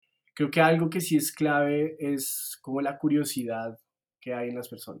Creo que algo que sí es clave es como la curiosidad que hay en las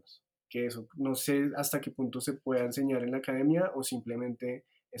personas, que eso no sé hasta qué punto se pueda enseñar en la academia o simplemente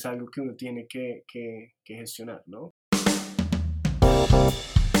es algo que uno tiene que gestionar, ¿no?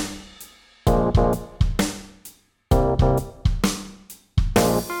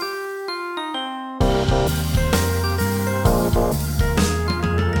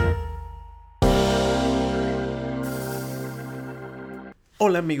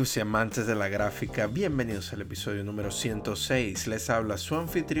 Hola amigos y amantes de la gráfica, bienvenidos al episodio número 106. Les habla su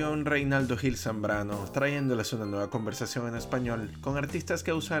anfitrión Reinaldo Gil Zambrano, trayéndoles una nueva conversación en español con artistas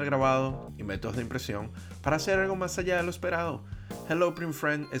que usan el grabado y métodos de impresión para hacer algo más allá de lo esperado. Hello Print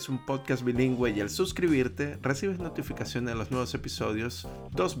Friend es un podcast bilingüe y al suscribirte recibes notificaciones de los nuevos episodios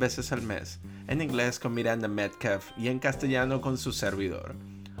 2 veces al mes, en inglés con Miranda Metcalf y en castellano con su servidor.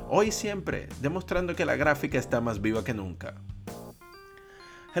 Hoy y siempre, demostrando que la gráfica está más viva que nunca.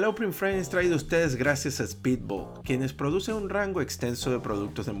 Hello Print Friends traído a ustedes gracias a Speedball, quienes producen un rango extenso de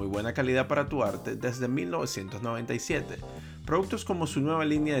productos de muy buena calidad para tu arte desde 1997. Productos como su nueva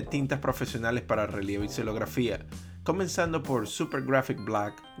línea de tintas profesionales para relieve y xilografía, comenzando por Super Graphic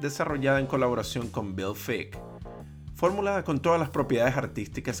Black, desarrollada en colaboración con Bill Fick. Formulada con todas las propiedades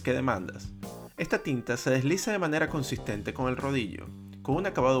artísticas que demandas, esta tinta se desliza de manera consistente con el rodillo, con un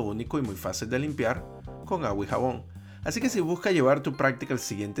acabado único y muy fácil de limpiar, con agua y jabón. Así que si buscas llevar tu práctica al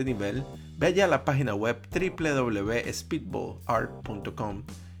siguiente nivel, ve allá a la página web www.speedballart.com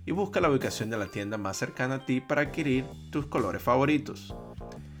y busca la ubicación de la tienda más cercana a ti para adquirir tus colores favoritos.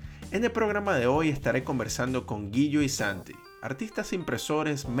 En el programa de hoy estaré conversando con Guillo y Santi, artistas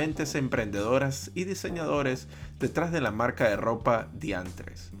impresores, mentes emprendedoras y diseñadores detrás de la marca de ropa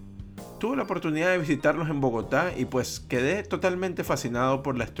Diantres. Tuve la oportunidad de visitarlos en Bogotá y pues quedé totalmente fascinado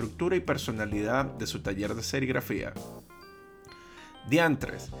por la estructura y personalidad de su taller de serigrafía.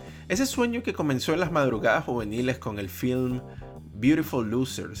 Diantres, ese sueño que comenzó en las madrugadas juveniles con el film Beautiful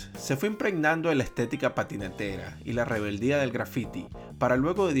Losers, se fue impregnando de la estética patinetera y la rebeldía del graffiti para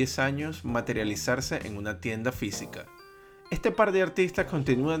luego de 10 años materializarse en una tienda física. Este par de artistas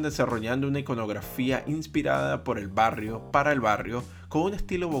continúan desarrollando una iconografía inspirada por el barrio, para el barrio, con un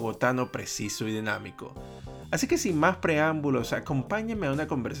estilo bogotano preciso y dinámico. Así que sin más preámbulos, acompáñenme a una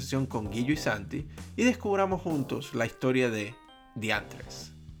conversación con Guillo y Santi y descubramos juntos la historia de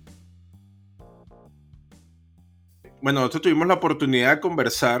Diantres. Bueno, nosotros tuvimos la oportunidad de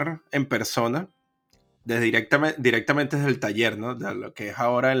conversar en persona, directamente desde el taller, ¿no? De lo que es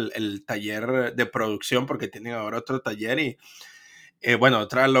ahora el taller de producción, porque tienen ahora otro taller y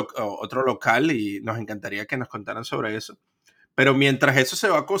otro local y nos encantaría que nos contaran sobre eso. Pero mientras eso se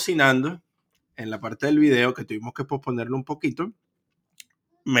va cocinando, en la parte del video que tuvimos que posponerlo un poquito,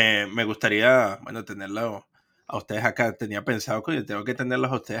 me gustaría, tenerlo a ustedes acá. Tenía pensado que yo tengo que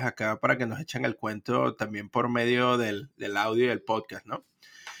tenerlos a ustedes acá para que nos echen el cuento también por medio del audio y del podcast, ¿no?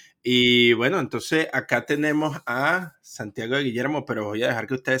 Y bueno, entonces acá tenemos a Santiago y Guillermo, pero voy a dejar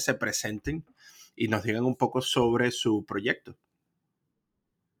que ustedes se presenten y nos digan un poco sobre su proyecto.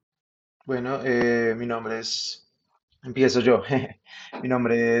 Bueno, mi nombre es, empiezo yo. Mi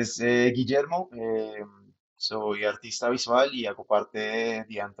nombre es Guillermo, soy artista visual y hago parte de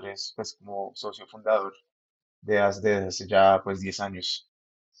Diantres, pues como socio fundador desde hace ya pues 10 años.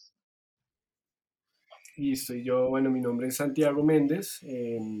 Y estoy yo, bueno, mi nombre es Santiago Méndez,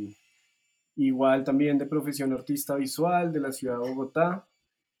 igual también de profesión artista visual de la ciudad de Bogotá.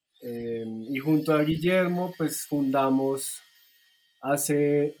 Y junto a Guillermo, pues fundamos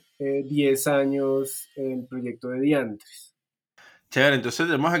hace 10 años el proyecto de Diantres. Chévere, entonces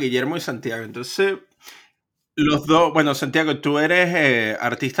tenemos a Guillermo y Santiago. Entonces, los dos, bueno, Santiago, tú eres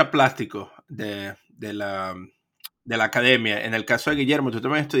artista plástico de la academia. En el caso de Guillermo, tú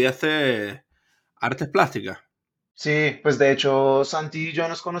también estudiaste artes plásticas. Sí, pues de hecho Santi y yo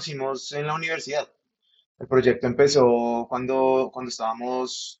nos conocimos en la universidad. El proyecto empezó cuando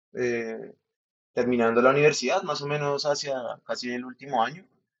estábamos terminando la universidad, más o menos hacia casi el último año.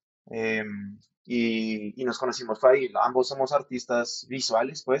 Y nos conocimos fue ahí. Ambos somos artistas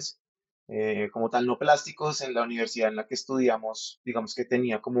visuales, pues, como tal, no plásticos. En la universidad en la que estudiamos, digamos que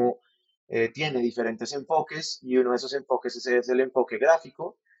tiene diferentes enfoques y uno de esos enfoques es el enfoque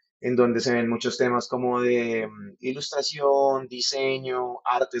gráfico, en donde se ven muchos temas como de ilustración, diseño,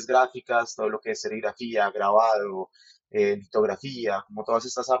 artes gráficas, todo lo que es serigrafía, grabado, litografía, como todas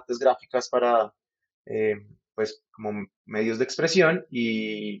estas artes gráficas para, eh, pues como medios de expresión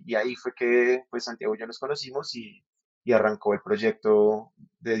y ahí fue que pues Santiago y yo nos conocimos y arrancó el proyecto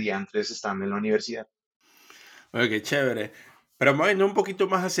de Diantres estando en la universidad. Oye, qué chévere. Pero vamos a irnos un poquito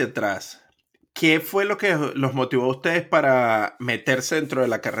más hacia atrás. ¿Qué fue lo que los motivó a ustedes para meterse dentro de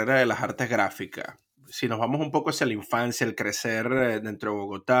la carrera de las artes gráficas? Si nos vamos un poco hacia la infancia, el crecer dentro de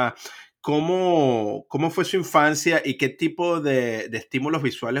Bogotá, ¿cómo fue su infancia y qué tipo de estímulos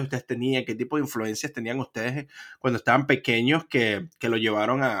visuales ustedes tenían? ¿Qué tipo de influencias tenían ustedes cuando estaban pequeños que lo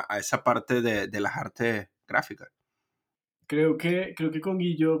llevaron a esa parte de las artes gráficas? Creo que con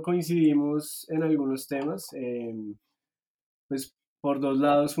Guillo coincidimos en algunos temas. Pues por dos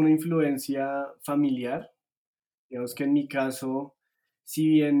lados, una influencia familiar. Digamos que en mi caso, si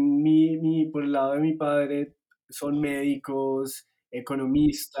bien por el lado de mi padre son médicos,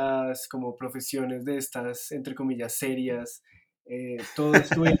 economistas, como profesiones de estas, entre comillas, serias, todos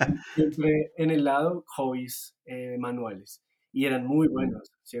estuvieron siempre en el lado hobbies manuales y eran muy buenos,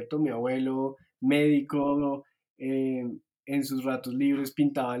 ¿cierto? Mi abuelo, médico, eh, en sus ratos libres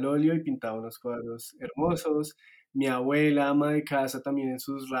pintaba al óleo y pintaba unos cuadros hermosos. Mi abuela, ama de casa, también en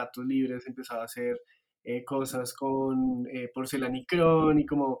sus ratos libres empezaba a hacer cosas con porcelanicrón y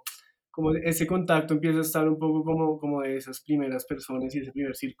como ese contacto empieza a estar un poco como de esas primeras personas y ese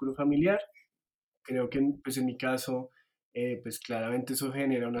primer círculo familiar. Creo que pues en mi caso, pues claramente eso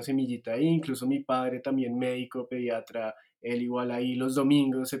genera una semillita ahí, incluso mi padre también médico, pediatra, él igual ahí los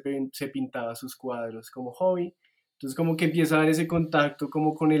domingos se pintaba sus cuadros como hobby. Entonces como que empieza a haber ese contacto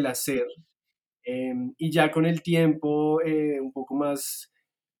como con el hacer y ya con el tiempo, un poco más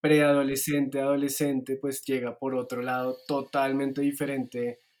preadolescente, adolescente, pues llega por otro lado totalmente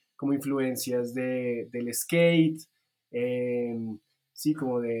diferente, como influencias del skate, sí,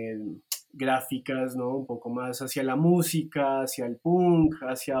 como de gráficas, ¿no? Un poco más hacia la música, hacia el punk,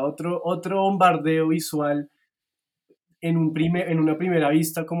 hacia otro bombardeo visual en una primera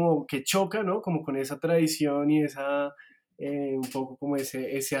vista como que choca, ¿no? Como con esa tradición y un poco como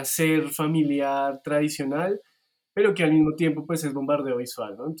ese hacer familiar tradicional, pero que al mismo tiempo pues es bombardeo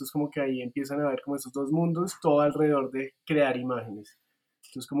visual, ¿no? Entonces como que ahí empiezan a ver como esos dos mundos, todo alrededor de crear imágenes.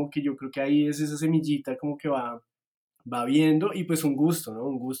 Entonces como que yo creo que ahí es esa semillita como que va viendo y pues un gusto, ¿no?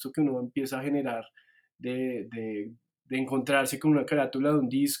 Un gusto que uno empieza a generar de encontrarse con una carátula de un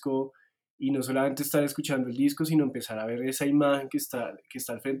disco y no solamente estar escuchando el disco, sino empezar a ver esa imagen que está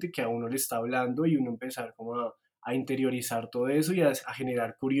al frente, que a uno le está hablando y uno empezar como a interiorizar todo eso y a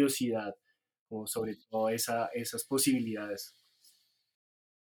generar curiosidad, como sobre todo esas posibilidades.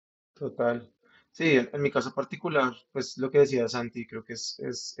 Total. Sí, en mi caso particular, pues lo que decía Santi, creo que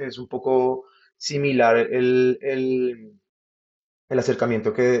es un poco similar el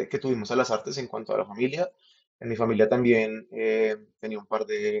acercamiento que tuvimos a las artes en cuanto a la familia. En mi familia también tenía un par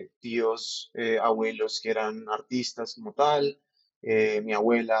de tíos, abuelos que eran artistas como tal. Mi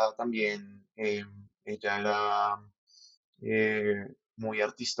abuela también, ella era muy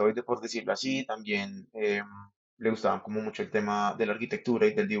artistoide, por decirlo así. También le gustaba como mucho el tema de la arquitectura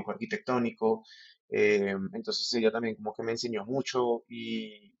y del dibujo arquitectónico. Entonces ella también como que me enseñó mucho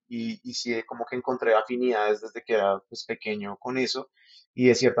y sí, como que encontré afinidades desde que era pues, pequeño con eso. Y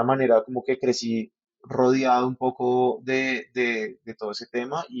de cierta manera como que crecí rodeado un poco de todo ese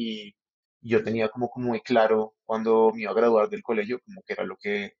tema y yo tenía como muy claro cuando me iba a graduar del colegio, como que era lo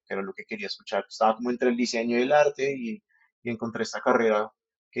que quería escuchar. Estaba como entre el diseño y el arte y encontré esta carrera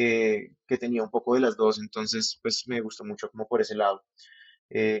que tenía un poco de las dos, entonces pues me gustó mucho como por ese lado.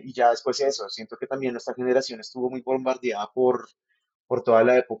 Y ya después de eso, siento que también nuestra generación estuvo muy bombardeada por toda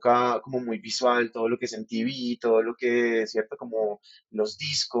la época como muy visual, todo lo que es en TV, todo lo que, ¿cierto? Como los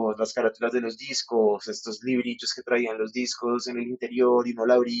discos, las carátulas de los discos, estos libritos que traían los discos en el interior y uno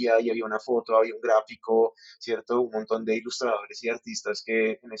la abría y había una foto, había un gráfico, ¿cierto? Un montón de ilustradores y artistas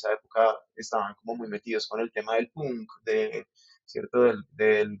que en esa época estaban como muy metidos con el tema del punk, ¿cierto?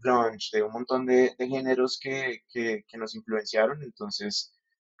 Del grunge, de un montón de géneros que nos influenciaron, entonces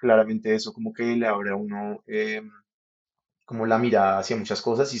claramente eso como que le abre a uno como la mirada hacia muchas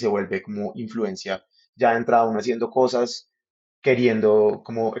cosas y se vuelve como influencia. Ya entra uno haciendo cosas, queriendo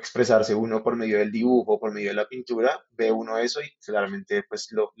como expresarse uno por medio del dibujo, por medio de la pintura, ve uno eso y claramente pues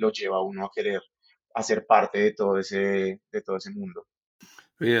lo lleva a uno a querer hacer parte de todo ese mundo.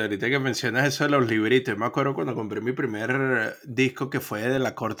 Oye, ahorita que mencionas eso de los libritos, me acuerdo cuando compré mi primer disco que fue de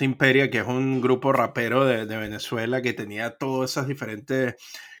La Corte Imperia, que es un grupo rapero de Venezuela que tenía todos esos diferentes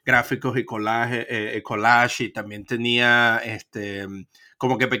gráficos y collage y también tenía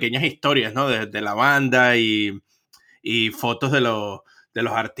como que pequeñas historias, ¿no? De la banda y fotos de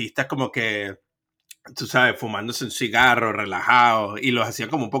los artistas como que, tú sabes, fumándose un cigarro, relajados, y los hacía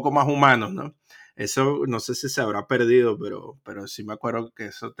como un poco más humanos, ¿no? Eso no sé si se habrá perdido, pero sí me acuerdo que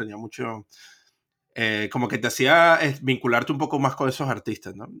eso tenía mucho, como que te hacía vincularte un poco más con esos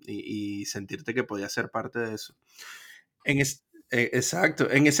artistas, ¿no? Y sentirte que podías ser parte de eso.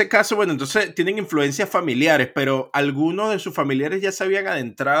 Exacto. En ese caso, bueno, entonces tienen influencias familiares, pero algunos de sus familiares ya se habían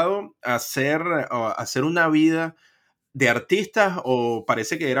adentrado a hacer una vida de artistas o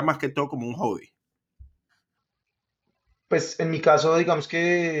parece que era más que todo como un hobby. Pues en mi caso, digamos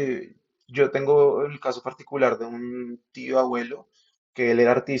que yo tengo el caso particular de un tío abuelo, que él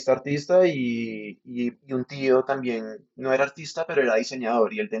era artista, y un tío también, no era artista, pero era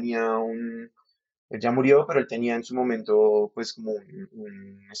diseñador, y él ya murió, pero él tenía en su momento pues como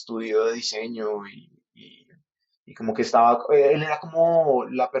un estudio de diseño y como que estaba, él era como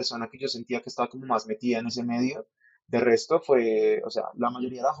la persona que yo sentía que estaba como más metida en ese medio. De resto fue, o sea, la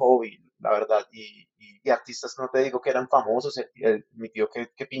mayoría era hobby, la verdad, y artistas no te digo que eran famosos, mi tío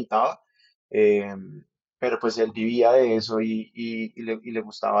que pintaba, eh, pero pues él vivía de eso y le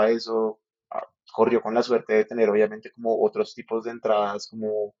gustaba eso. ah, Corrió con la suerte de tener obviamente como otros tipos de entradas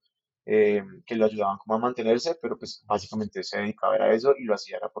como que lo ayudaban como a mantenerse, pero pues básicamente se dedicaba era a eso y lo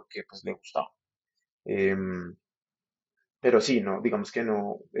hacía era porque pues le gustaba. Em, pero sí, no, digamos que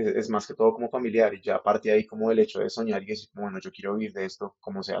no, es más que todo como familiar y ya aparte de ahí como el hecho de soñar y decir, como, bueno, yo quiero vivir de esto,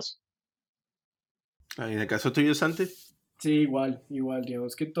 ¿cómo se hace? En el caso tuyo, Santi. Sí, igual, igual,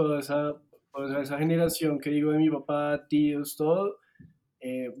 digamos que toda esa generación que digo de mi papá, tíos, todo,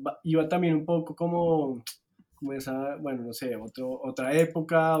 iba también un poco como esa, bueno, no sé, otra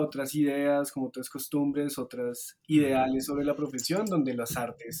época, otras ideas, como otras costumbres, otras ideales sobre la profesión, donde las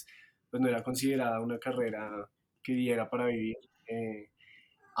artes, pues no era considerada una carrera que diera para vivir. Eh,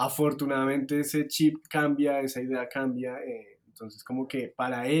 Afortunadamente ese chip cambia, esa idea cambia, entonces como que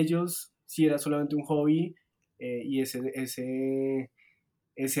para ellos sí era solamente un hobby y ese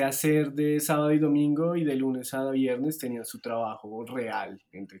hacer de sábado y domingo y de lunes a viernes tenían su trabajo real,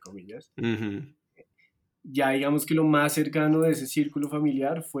 entre comillas. Ujú. Ya digamos que lo más cercano de ese círculo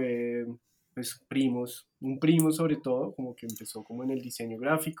familiar fue pues primos, un primo sobre todo, como que empezó como en el diseño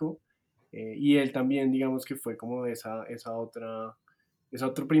gráfico y él también digamos que fue como ese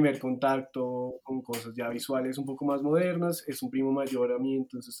otro primer contacto con cosas ya visuales un poco más modernas, es un primo mayor a mí,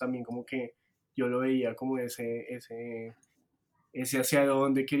 entonces también como que yo lo veía como ese hacia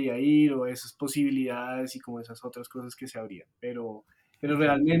dónde quería ir o esas posibilidades y como esas otras cosas que se abrían. Pero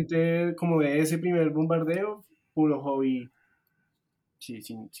realmente como de ese primer bombardeo, puro hobby, sí,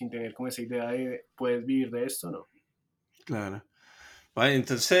 sin tener como esa idea de puedes vivir de esto, ¿no? Claro. Bueno,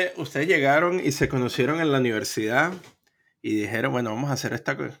 entonces ustedes llegaron y se conocieron en la universidad y dijeron, bueno, vamos a hacer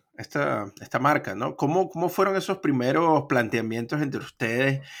esta marca, ¿no? ¿Cómo fueron esos primeros planteamientos entre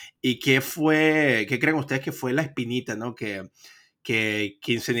ustedes y qué creen ustedes que fue la espinita, ¿no? Que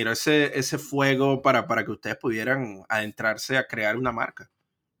incineró ese fuego para que ustedes pudieran adentrarse a crear una marca.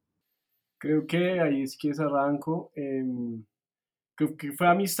 Creo que ahí es que es arranco. Creo que fue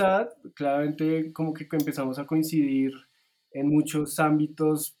amistad, claramente como que empezamos a coincidir en muchos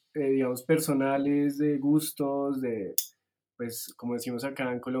ámbitos, digamos, personales, de gustos, pues, como decimos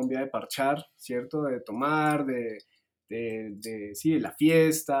acá en Colombia, de parchar, ¿cierto? De tomar, sí, de la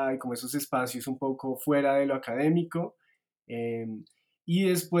fiesta y como esos espacios un poco fuera de lo académico. Eh, y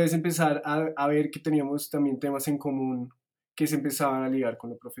después empezar a ver que teníamos también temas en común que se empezaban a ligar con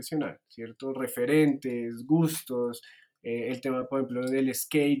lo profesional, ¿cierto? Referentes, gustos, el tema, por ejemplo, del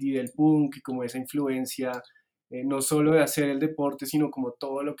skate y del punk y como esa influencia, no solo de hacer el deporte, sino como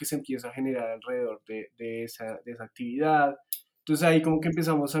todo lo que se empieza a generar alrededor de esa actividad. Entonces ahí como que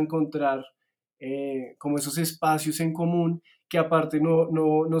empezamos a encontrar como esos espacios en común que aparte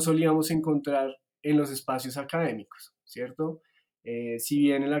no solíamos encontrar en los espacios académicos, ¿cierto? Si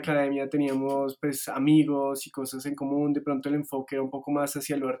bien en la academia teníamos pues amigos y cosas en común, de pronto el enfoque era un poco más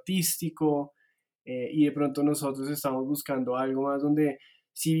hacia lo artístico y de pronto nosotros estamos buscando algo más donde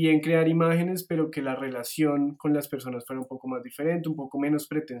si bien crear imágenes, pero que la relación con las personas fuera un poco más diferente, un poco menos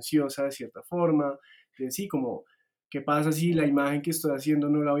pretenciosa de cierta forma, sí, como qué pasa si la imagen que estoy haciendo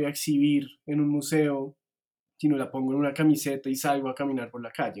no la voy a exhibir en un museo, sino la pongo en una camiseta y salgo a caminar por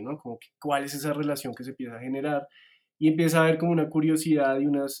la calle, ¿no? Como que cuál es esa relación que se empieza a generar y empieza a haber como una curiosidad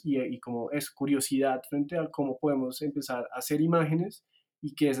y como es curiosidad frente a cómo podemos empezar a hacer imágenes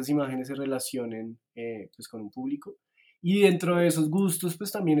y que esas imágenes se relacionen pues con un público. Y dentro de esos gustos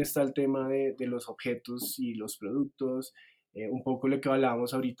pues también está el tema de los objetos y los productos, un poco lo que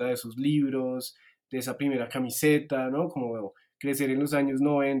hablábamos ahorita de esos libros, de esa primera camiseta, ¿no? Como crecer en los años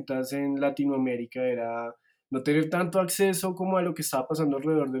 90 en Latinoamérica era no tener tanto acceso como a lo que estaba pasando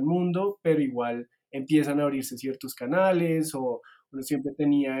alrededor del mundo, pero igual empiezan a abrirse ciertos canales o uno siempre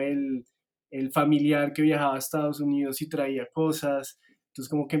tenía el familiar que viajaba a Estados Unidos y traía cosas. Entonces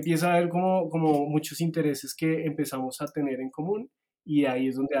como que empieza a haber como muchos intereses que empezamos a tener en común y ahí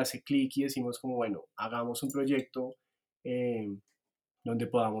es donde hace clic y decimos como, bueno, hagamos un proyecto eh, donde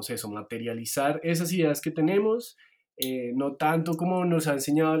podamos eso, materializar esas ideas que tenemos, no tanto como nos ha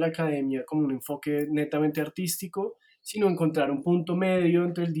enseñado la academia, como un enfoque netamente artístico, sino encontrar un punto medio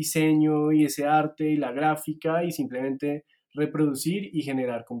entre el diseño y ese arte y la gráfica y simplemente reproducir y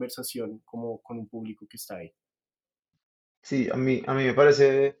generar conversación como con un público que está ahí. Sí, a mí me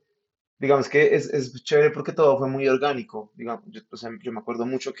parece, digamos que es chévere porque todo fue muy orgánico. Digamos, yo, o sea, yo me acuerdo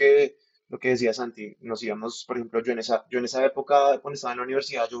mucho que lo que decía Santi, nos íbamos, por ejemplo, yo en esa época, cuando estaba en la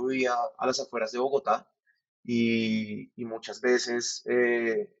universidad, yo vivía a las afueras de Bogotá y muchas veces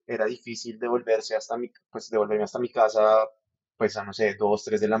era difícil devolverme hasta mi casa, pues a no sé, 2,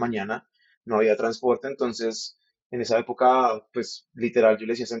 3 de la mañana, no había transporte, entonces en esa época, pues literal, yo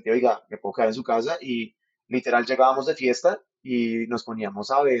le decía a Santi, oiga, me puedo quedar en su casa y literal llegábamos de fiesta y nos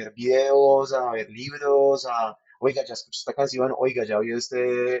poníamos a ver videos, a ver libros, oiga, ya escuché esta canción, oiga, ya vi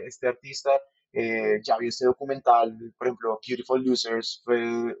este artista, ya vi este documental, por ejemplo, Beautiful Losers fue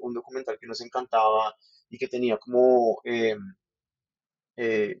un documental que nos encantaba y que tenía como,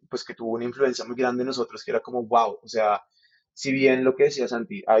 pues que tuvo una influencia muy grande en nosotros, que era como, wow, o sea, si bien lo que decía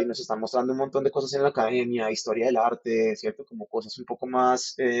Santi, ahí nos están mostrando un montón de cosas en la academia, historia del arte, ¿cierto? Como cosas un poco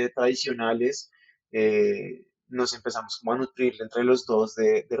más tradicionales, nos empezamos como a nutrir entre los dos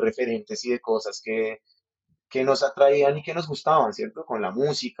de referentes y de cosas que nos atraían y que nos gustaban, ¿cierto? Con la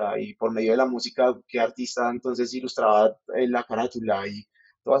música y por medio de la música, qué artista entonces ilustraba la carátula y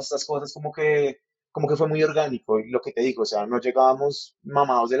todas estas cosas como que fue muy orgánico. Y lo que te digo, o sea, no llegábamos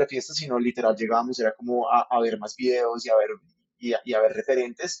mamados de la fiesta, sino literal llegábamos, era como a ver más videos y a ver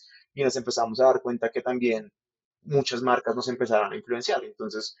referentes y nos empezamos a dar cuenta que también muchas marcas nos empezaron a influenciar.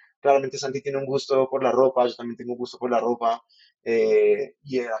 Entonces, claramente Santi tiene un gusto por la ropa, yo también tengo un gusto por la ropa,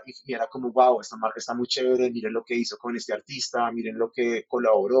 y era como, wow, esta marca está muy chévere, miren lo que hizo con este artista, miren lo que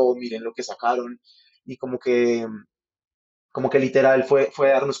colaboró, miren lo que sacaron, y como que literal fue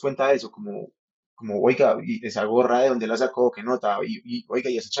darnos cuenta de eso, como, oiga, y esa gorra de dónde la sacó, qué nota, y oiga,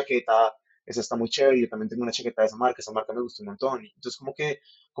 y esa chaqueta, esa está muy chévere, yo también tengo una chaqueta de esa marca me gustó un montón, y entonces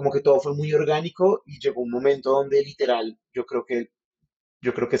como que todo fue muy orgánico, y llegó un momento donde literal, yo creo que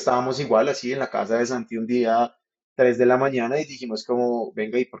estábamos igual así en la casa de Santi un día, 3 de la mañana, y dijimos como,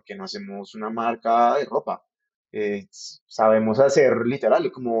 venga, ¿y por qué no hacemos una marca de ropa? Sabemos hacer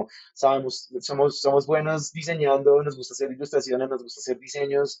literal, como somos buenos diseñando, nos gusta hacer ilustraciones, nos gusta hacer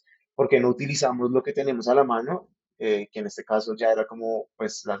diseños, ¿por qué no utilizamos lo que tenemos a la mano? Que en este caso ya era como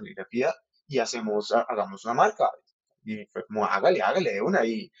pues la serigrafía, y hagamos una marca. Y fue como, hágale de una.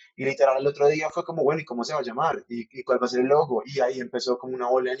 Y literal el otro día fue como, bueno, ¿y cómo se va a llamar? ¿Y cuál va a ser el logo? Y ahí empezó como una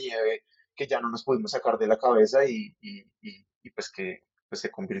bola de nieve que ya no nos pudimos sacar de la cabeza y pues que pues se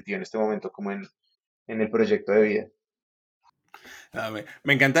convirtió en este momento como en el proyecto de vida.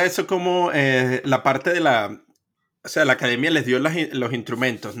 Me encanta eso como la parte de la... O sea, la academia les dio los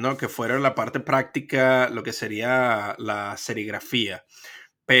instrumentos, ¿no? Que fueron la parte práctica, lo que sería la serigrafía.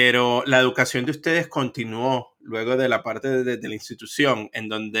 Pero la educación de ustedes continuó luego de la parte de la institución, en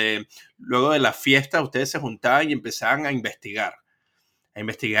donde luego de la fiesta ustedes se juntaban y empezaban a investigar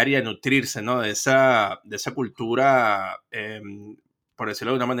y a nutrirse, ¿no? De esa cultura, por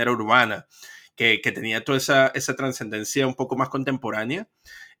decirlo de una manera urbana, que tenía toda esa trascendencia un poco más contemporánea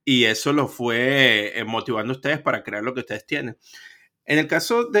y eso lo fue motivando a ustedes para crear lo que ustedes tienen. En el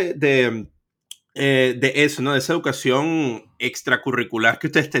caso de eso, ¿no? De esa educación extracurricular que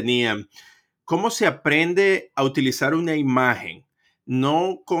ustedes tenían, ¿cómo se aprende a utilizar una imagen?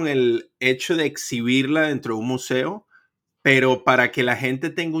 No con el hecho de exhibirla dentro de un museo, pero para que la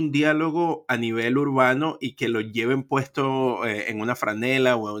gente tenga un diálogo a nivel urbano y que lo lleven puesto en una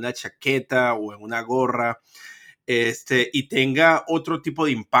franela o en una chaqueta o en una gorra, y tenga otro tipo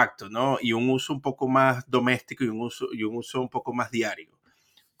de impacto, ¿no? Y un uso un poco más doméstico y un uso un poco más diario.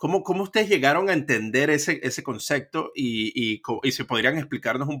 ¿Cómo ustedes llegaron a entender ese concepto y si podrían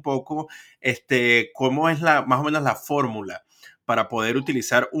explicarnos un poco cómo es más o menos la fórmula para poder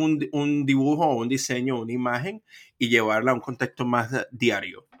utilizar un dibujo o un diseño o una imagen y llevarla a un contexto más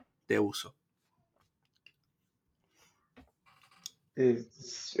diario de uso?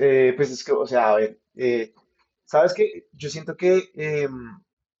 Pues es que, o sea, a ver, ¿sabes qué? Yo siento que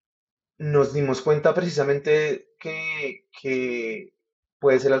nos dimos cuenta precisamente que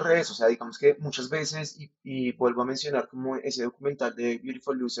puede ser al revés, o sea, digamos que muchas veces, y vuelvo a mencionar como ese documental de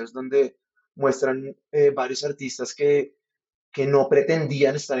Beautiful Losers, donde muestran varios artistas que no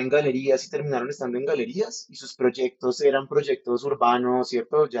pretendían estar en galerías y terminaron estando en galerías y sus proyectos eran proyectos urbanos,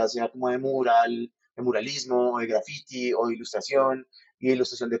 ¿cierto? Ya sea como de muralismo, o de graffiti o de ilustración, y de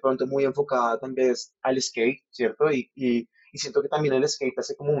ilustración de pronto muy enfocada también al skate, ¿cierto? Y siento que también el skate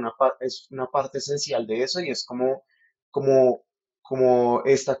hace como es una parte esencial de eso y es como como, como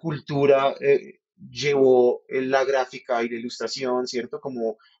esta cultura llevó la gráfica y la ilustración, ¿cierto?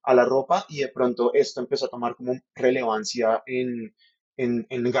 Como a la ropa y de pronto esto empezó a tomar como relevancia en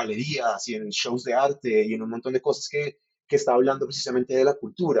galerías y en shows de arte y en un montón de cosas que está hablando precisamente de la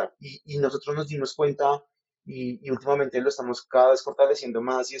cultura. Y nosotros nos dimos cuenta y últimamente lo estamos cada vez fortaleciendo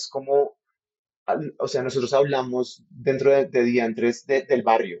más y es como o sea, nosotros hablamos dentro de Diantres del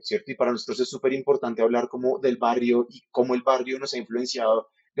barrio, ¿cierto? Y para nosotros es súper importante hablar como del barrio y cómo el barrio nos ha influenciado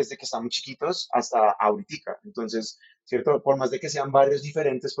desde que estamos chiquitos hasta ahorita. Entonces, ¿cierto? Por más de que sean barrios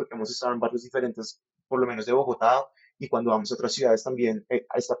diferentes, porque hemos estado en barrios diferentes, por lo menos de Bogotá, y cuando vamos a otras ciudades también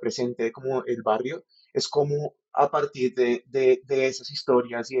está presente como el barrio, es como a partir de esas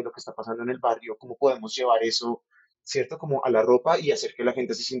historias y de lo que está pasando en el barrio, cómo podemos llevar eso, ¿cierto? Como a la ropa y hacer que la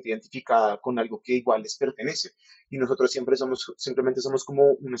gente se sienta identificada con algo que igual les pertenece. Y nosotros siempre somos, simplemente somos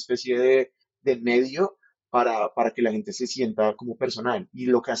como una especie de medio para que la gente se sienta como personal. Y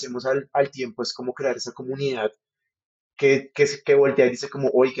lo que hacemos al tiempo es como crear esa comunidad que voltea y dice como,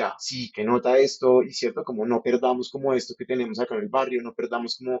 oiga, sí, que nota esto, y cierto, como no perdamos como esto que tenemos acá en el barrio, no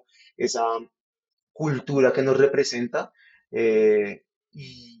perdamos como esa cultura que nos representa,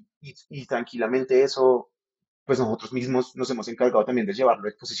 y tranquilamente eso pues nosotros mismos nos hemos encargado también de llevarlo a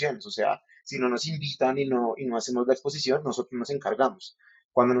exposiciones. O sea, si no nos invitan y no hacemos la exposición, nosotros nos encargamos.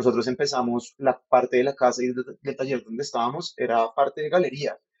 Cuando nosotros empezamos, la parte de la casa y del taller donde estábamos era parte de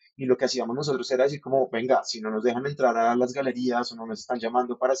galería. Y lo que hacíamos nosotros era decir como, venga, si no nos dejan entrar a las galerías o no nos están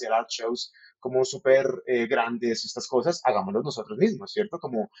llamando para hacer art shows como súper grandes, estas cosas, hagámoslo nosotros mismos, ¿cierto?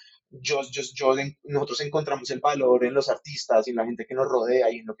 Como nosotros encontramos el valor en los artistas y en la gente que nos rodea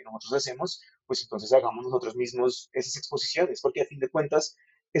y en lo que nosotros hacemos, pues entonces hagamos nosotros mismos esas exposiciones, porque a fin de cuentas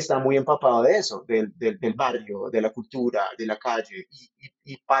está muy empapado de eso, del barrio, de la cultura, de la calle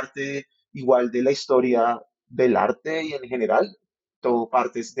y parte igual de la historia del arte y en general, todo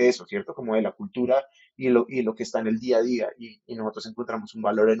parte es de eso, ¿cierto? Como de la cultura y lo que está en el día a día y nosotros encontramos un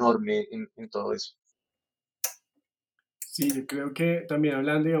valor enorme en todo eso. Sí, yo creo que también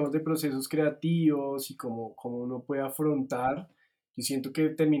hablando, digamos, de procesos creativos y cómo uno puede afrontar, yo siento que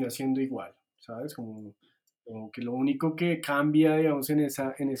termina siendo igual, ¿sabes? Como que lo único que cambia, digamos, en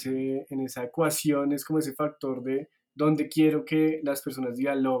esa ecuación es como ese factor de dónde quiero que las personas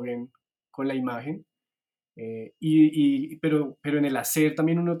dialoguen con la imagen. Pero en el hacer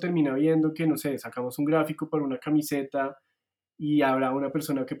también uno termina viendo que, no sé, sacamos un gráfico para una camiseta y habrá una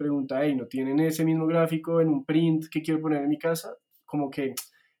persona que pregunta, hey, ¿no tienen ese mismo gráfico en un print que quiero poner en mi casa? Como que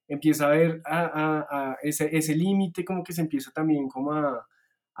empieza a ver a ese límite, como que se empieza también como a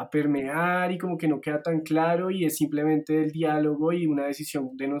permear y como que no queda tan claro y es simplemente el diálogo y una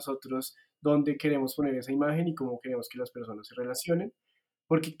decisión de nosotros dónde queremos poner esa imagen y cómo queremos que las personas se relacionen.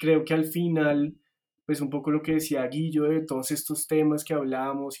 Porque creo que al final, pues un poco lo que decía Guillo de todos estos temas que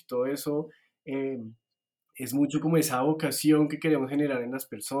hablamos y todo eso, eh, es mucho como esa vocación que queremos generar en las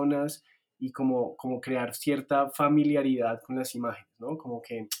personas y como crear cierta familiaridad con las imágenes, ¿no? Como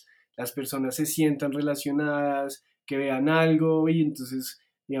que las personas se sientan relacionadas, que vean algo y entonces,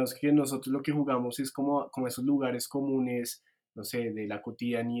 digamos que nosotros lo que jugamos es como esos lugares comunes, no sé, de la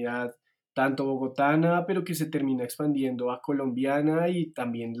cotidianidad, tanto bogotana, pero que se termina expandiendo a colombiana y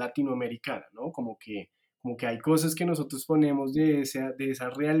también latinoamericana, ¿no? Como que hay cosas que nosotros ponemos de esa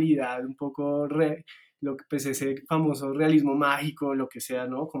realidad un poco pues ese famoso realismo mágico, lo que sea,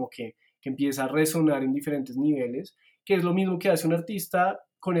 ¿no? Que empieza a resonar en diferentes niveles, que es lo mismo que hace un artista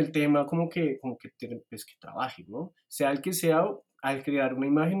con el tema pues, que trabaje, ¿no? Sea el que sea, al crear una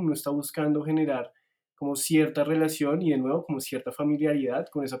imagen uno está buscando generar como cierta relación y de nuevo como cierta familiaridad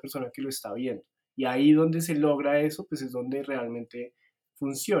con esa persona que lo está viendo. Y ahí donde se logra eso, pues es donde realmente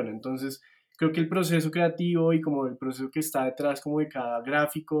funciona. Entonces, creo que el proceso creativo y como el proceso que está detrás como de cada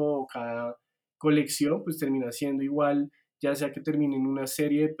gráfico o cada colección, pues termina siendo igual, ya sea que termine en una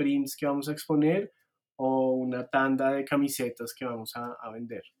serie de prints que vamos a exponer o una tanda de camisetas que vamos a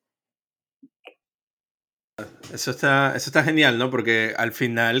vender. Eso está genial, ¿no? Porque al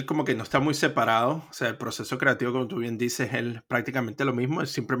final como que no está muy separado. O sea, el proceso creativo, como tú bien dices, es prácticamente lo mismo,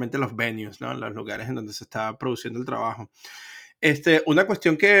 es simplemente los venues, ¿no? Los lugares en donde se está produciendo el trabajo. Una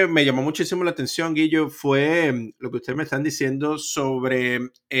cuestión que me llamó muchísimo la atención, Guillo, fue lo que ustedes me están diciendo sobre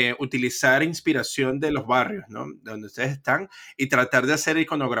utilizar inspiración de los barrios, ¿no? De donde ustedes están y tratar de hacer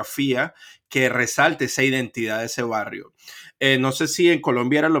iconografía que resalte esa identidad de ese barrio. No sé si en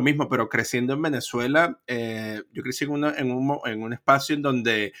Colombia era lo mismo, pero creciendo en Venezuela, yo crecí en un espacio en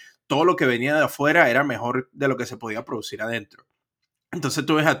donde todo lo que venía de afuera era mejor de lo que se podía producir adentro. Entonces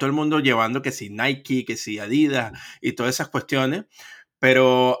tú ves a todo el mundo llevando que si Nike, que si Adidas y todas esas cuestiones,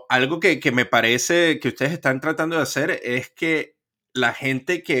 Pero algo que me parece que ustedes están tratando de hacer es que la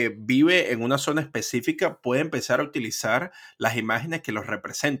gente que vive en una zona específica puede empezar a utilizar las imágenes que los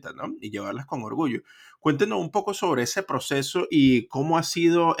representan, ¿no? Y llevarlas con orgullo. Cuéntenos un poco sobre ese proceso y cómo ha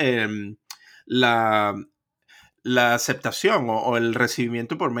sido la, la aceptación o el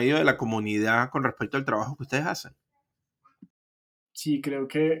recibimiento por medio de la comunidad con respecto al trabajo que ustedes hacen. Sí, creo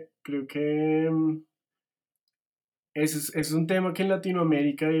que es un tema que en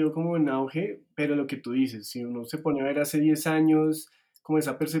Latinoamérica ha ido como en auge, pero lo que tú dices, si uno se pone a ver hace 10 años, como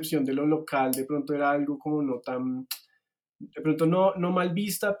esa percepción de lo local, de pronto era algo como no tan, de pronto no mal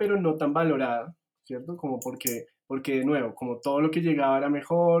vista, pero no tan valorada, ¿cierto? Como porque de nuevo, como todo lo que llegaba era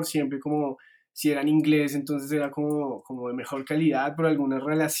mejor, siempre como si era en inglés, entonces era como de mejor calidad por alguna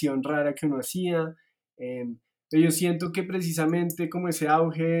relación rara que uno hacía. Pero yo siento que precisamente como ese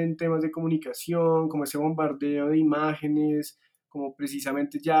auge en temas de comunicación, como ese bombardeo de imágenes, como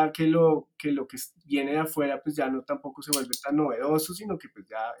precisamente ya que lo que viene de afuera pues ya no tampoco se vuelve tan novedoso, sino que pues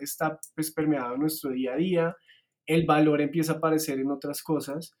ya está pues permeado en nuestro día a día, el valor empieza a aparecer en otras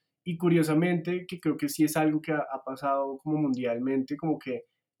cosas y curiosamente, que creo que sí es algo que ha pasado como mundialmente, como que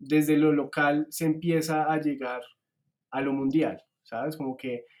desde lo local se empieza a llegar a lo mundial, ¿sabes? Como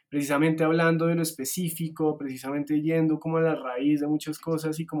que precisamente hablando de lo específico, precisamente yendo como a la raíz de muchas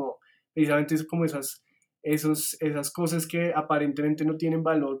cosas y como precisamente es como esas cosas que aparentemente no tienen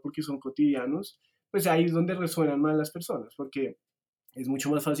valor porque son cotidianos, pues ahí es donde resuenan más las personas, porque es mucho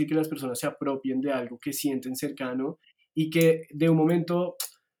más fácil que las personas se apropien de algo que sienten cercano y que de un momento,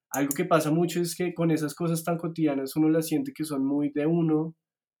 algo que pasa mucho es que con esas cosas tan cotidianas uno las siente que son muy de uno,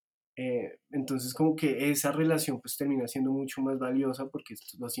 entonces como que esa relación pues termina siendo mucho más valiosa porque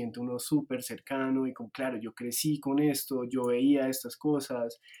lo siente uno súper cercano y como claro, yo crecí con esto, yo veía estas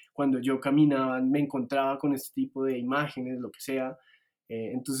cosas, cuando yo caminaba me encontraba con este tipo de imágenes, lo que sea.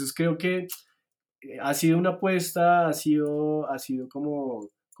 Entonces creo que ha sido una apuesta, ha sido como,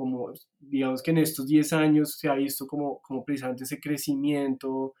 digamos que en estos 10 años se ha visto como precisamente ese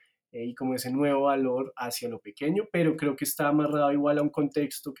crecimiento y como ese nuevo valor hacia lo pequeño, pero creo que está amarrado igual a un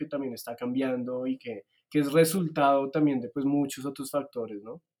contexto que también está cambiando y que es resultado también de pues muchos otros factores,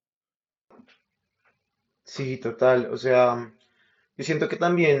 ¿no? Sí, total. O sea, yo siento que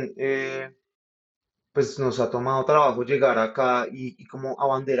también pues nos ha tomado trabajo llegar acá y como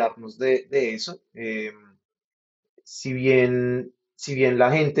abanderarnos de eso. Si bien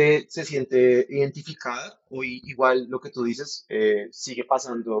la gente se siente identificada, hoy igual lo que tú dices, sigue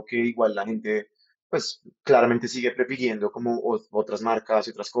pasando que igual la gente, pues claramente sigue prefiriendo como otras marcas y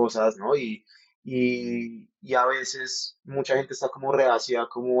otras cosas, ¿no? Y a veces mucha gente está como reacia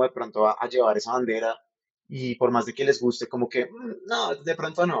como de pronto a llevar esa bandera y por más de que les guste, como que no, de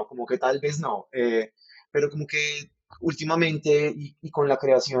pronto no, como que tal vez no, pero como que últimamente y con la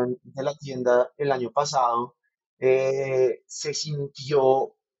creación de la tienda el año pasado, se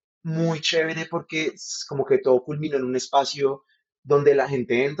sintió muy chévere porque como que todo culminó en un espacio donde la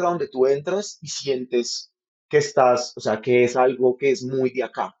gente entra, donde tú entras y sientes que estás, o sea, que es algo que es muy de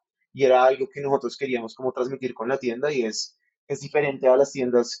acá. Y era algo que nosotros queríamos como transmitir con la tienda y es diferente a las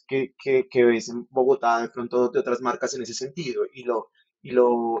tiendas que ves en Bogotá, de pronto de otras marcas en ese sentido. Y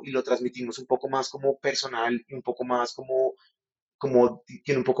lo transmitimos un poco más como personal y un poco más como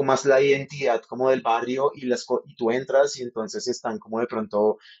tiene un poco más la identidad como del barrio y tú entras y entonces están como de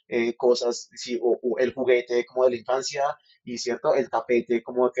pronto cosas, sí, o el juguete como de la infancia y cierto, el tapete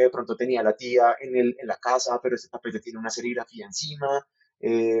como que de pronto tenía la tía en la casa, pero este tapete tiene una serigrafía encima,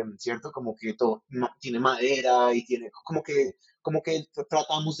 cierto, como que todo tiene madera y tiene como que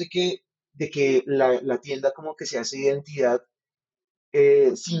tratamos de que la tienda como que sea esa identidad,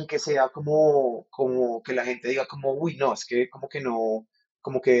 sin que sea como que la gente diga como, uy, no, es que como que no,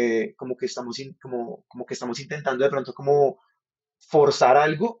 como que como que estamos intentando de pronto como forzar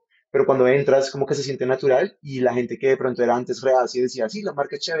algo, pero cuando entras como que se siente natural y la gente que de pronto era antes reacia y decía, sí, la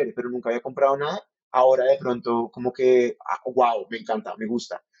marca es chévere, pero nunca había comprado nada, ahora de pronto como que, wow, me encanta, me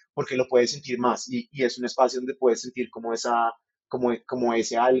gusta, porque lo puedes sentir más y es un espacio donde puedes sentir como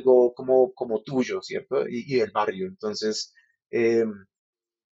ese algo como tuyo, ¿cierto? Y del barrio. Entonces, eh,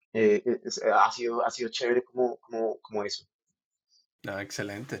 ha sido chévere como eso. Ah,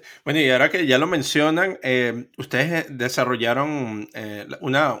 excelente. Bueno, y ahora que ya lo mencionan, ustedes desarrollaron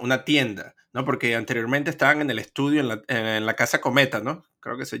una tienda, ¿no? Porque anteriormente estaban en el estudio, en la Casa Cometa, ¿no?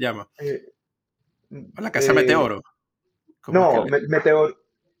 Creo que se llama. Eh, O la Casa eh, Meteoro. ¿Cómo es que no, le...?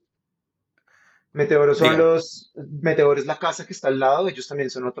 Meteoro Diga. Meteor es la casa que está al lado, ellos también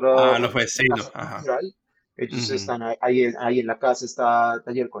son Ah, los una vecinos. casa Ajá. cultural. Ellos Ujú. están ahí en la casa está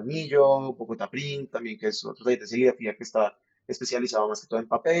Taller Colmillo, Bogotá Print, también que es otro taller de serigrafía que está. especializado más que todo en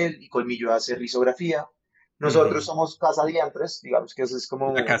papel, y Colmillo hace risografía. Nosotros Ujú. somos Casa Diantres, digamos que eso es La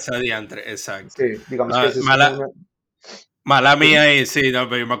como, casa de Diantres, exacto. sí, digamos que Ah, eso es como mala, una, mala dime, mía ahí, sí, no,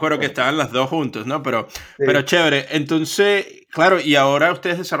 pero yo me acuerdo que estaban las dos juntos, ¿no? Pero sí, chévere. Entonces, claro, y ahora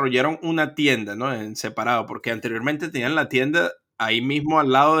ustedes desarrollaron una tienda, ¿no? En separado, porque anteriormente tenían la tienda ahí mismo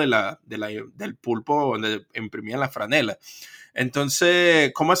al lado del pulpo donde imprimían la franela.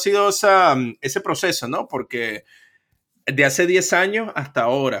 Entonces, ¿cómo ha sido ese proceso, no? Porque de hace 10 años hasta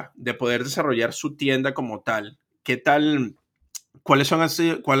ahora, de poder desarrollar su tienda como tal, ¿qué tal? ¿Cuáles han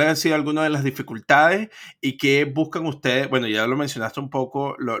sido algunas de las dificultades y qué buscan ustedes? Bueno, ya lo mencionaste un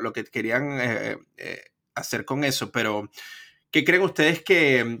poco, lo que querían hacer con eso, pero ¿qué creen ustedes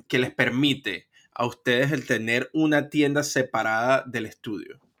que les permite a ustedes el tener una tienda separada del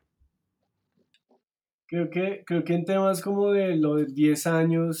estudio? Creo que en temas como de los 10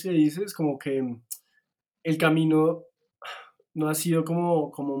 años que dices, como que el camino no ha sido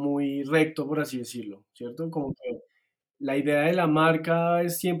como muy recto, por así decirlo, ¿cierto? Como que la idea de la marca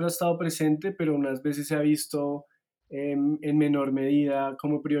siempre ha estado presente, pero unas veces se ha visto en menor medida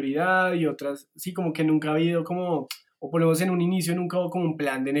como prioridad y otras, sí, como que nunca ha habido como, o por lo menos en un inicio nunca hubo como un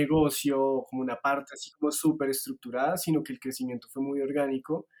plan de negocio, como una parte así como súper estructurada, sino que el crecimiento fue muy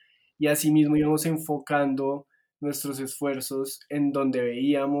orgánico y asimismo íbamos enfocando nuestros esfuerzos en donde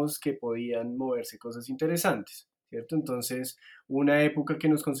veíamos que podían moverse cosas interesantes, ¿cierto? Entonces, una época que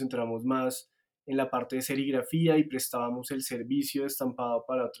nos concentramos más en la parte de serigrafía y prestábamos el servicio de estampado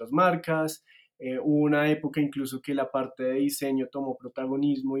para otras marcas. Hubo una época incluso que la parte de diseño tomó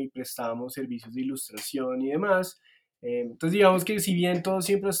protagonismo y prestábamos servicios de ilustración y demás. Entonces digamos que si bien todo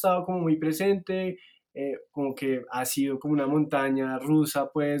siempre ha estado como muy presente, como que ha sido como una montaña rusa,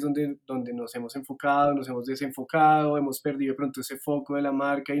 pues, donde nos hemos enfocado, nos hemos desenfocado, hemos perdido de pronto ese foco de la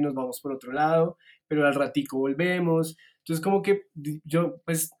marca y nos vamos por otro lado, pero al ratico volvemos. Entonces, como que yo,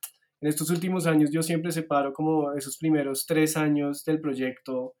 pues, en estos últimos años yo siempre separo como esos primeros 3 años del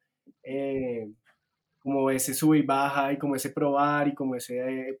proyecto, eh, como ese sube y baja y como ese probar y como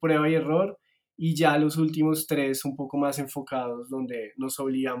ese prueba y error, y ya los últimos tres un poco más enfocados donde nos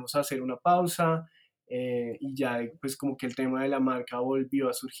obligamos a hacer una pausa y ya pues como que el tema de la marca volvió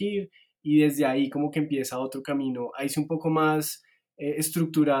a surgir y desde ahí como que empieza otro camino, ahí sí un poco más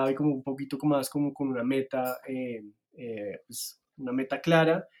estructurado y como un poquito más como con una meta, pues, una meta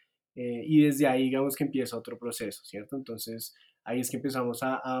clara y desde ahí digamos que empieza otro proceso, ¿cierto? Entonces ahí es que empezamos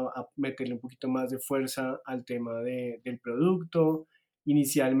a meterle un poquito más de fuerza al tema del producto,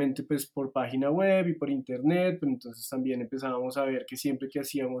 inicialmente pues por página web y por internet, pero entonces también empezábamos a ver que siempre que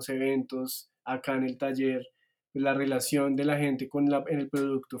hacíamos eventos acá en el taller, pues la relación de la gente con en el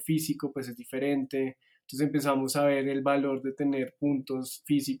producto físico pues es diferente, entonces empezamos a ver el valor de tener puntos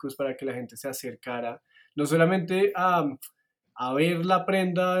físicos para que la gente se acercara, no solamente a ver la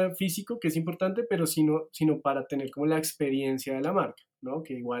prenda físico, que es importante, pero sino para tener como la experiencia de la marca, ¿no?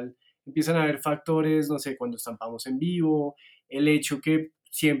 Que igual empiezan a haber factores, no sé, cuando estampamos en vivo, el hecho que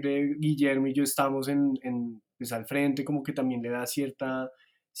siempre Guillermo y yo estamos pues al frente, como que también le da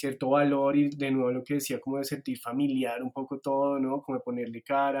cierto valor y de nuevo lo que decía, como de sentir familiar un poco todo, ¿no? Como de ponerle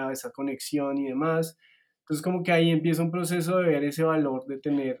cara, esa conexión y demás. Entonces como que ahí empieza un proceso de ver ese valor de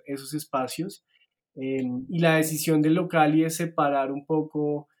tener esos espacios y la decisión del local y de separar un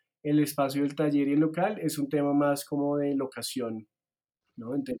poco el espacio del taller y el local es un tema más como de locación,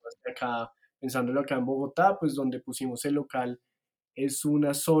 ¿no? En temas de acá, pensándolo acá en Bogotá, pues donde pusimos el local es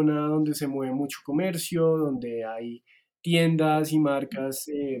una zona donde se mueve mucho comercio, donde hay tiendas y marcas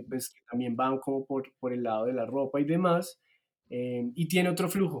pues, que también van como por el lado de la ropa y demás. Y tiene otro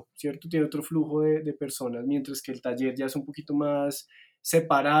flujo, ¿cierto? Tiene otro flujo de personas, mientras que el taller ya es un poquito más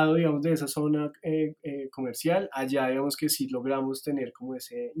separado, digamos, de esa zona comercial. Allá, digamos que sí logramos tener como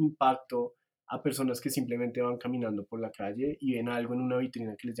ese impacto a personas que simplemente van caminando por la calle y ven algo en una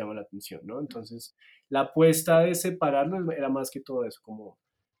vitrina que les llama la atención, ¿no? Entonces, la apuesta de separarlos era más que todo eso,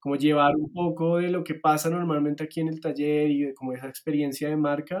 como llevar un poco de lo que pasa normalmente aquí en el taller y de como esa experiencia de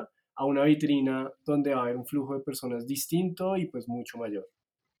marca a una vitrina donde va a haber un flujo de personas distinto y pues mucho mayor.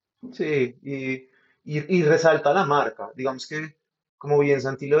 sí, y resalta la marca. Digamos que, como bien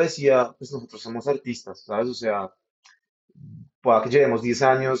Santi lo decía, pues nosotros somos artistas, ¿sabes? O sea, pueda que llevemos 10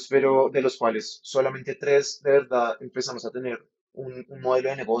 años, pero de los cuales solamente 3 de verdad empezamos a tener un modelo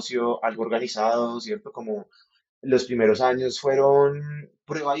de negocio, algo organizado, ¿cierto? Como los primeros años fueron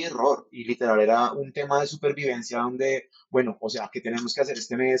prueba y error y literal era un tema de supervivencia donde, bueno, o sea, ¿qué tenemos que hacer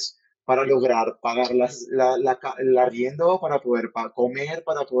este mes para lograr pagar el arriendo, para poder comer,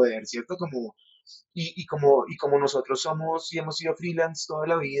 para poder, ¿cierto? Como y como nosotros somos y hemos sido freelance toda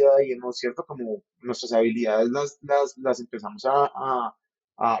la vida y hemos, cierto, como nuestras habilidades las empezamos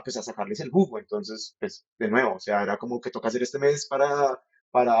pues a sacarles el jugo. Entonces, pues de nuevo, o sea, era como que toca hacer este mes para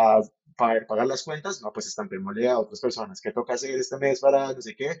pagar las cuentas. No, pues estampémosle a otras personas que toca hacer este mes para no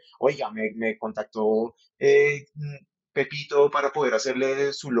sé qué. Oiga, me contactó Pepito para poder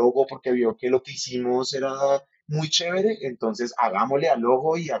hacerle su logo porque vio que lo que hicimos era muy chévere, entonces hagámosle al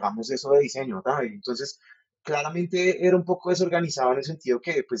logo y hagamos eso de diseño, ¿tá? Entonces, claramente era un poco desorganizado en el sentido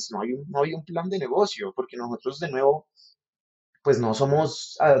que pues no había un plan de negocio, porque nosotros de nuevo pues no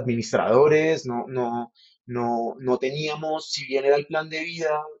somos administradores, no teníamos, si bien era el plan de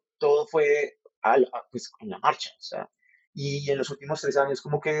vida, todo fue pues en la marcha, o sea, y en los últimos 3 años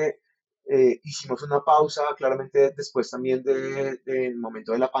como que hicimos una pausa, claramente después también del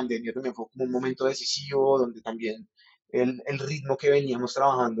momento de la pandemia también fue como un momento decisivo, donde también el ritmo que veníamos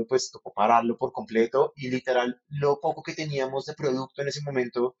trabajando, pues tocó pararlo por completo y literal lo poco que teníamos de producto en ese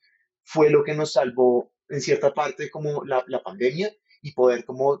momento fue lo que nos salvó en cierta parte como la pandemia y poder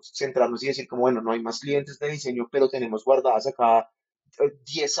como centrarnos y decir como, bueno, no hay más clientes de diseño, pero tenemos guardadas acá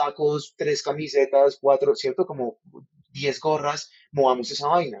 10 sacos, 3 camisetas, 4, ¿cierto? Como 10 gorras, movamos esa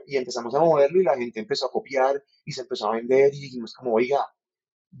vaina y empezamos a moverlo y la gente empezó a copiar y se empezó a vender y dijimos como, oiga,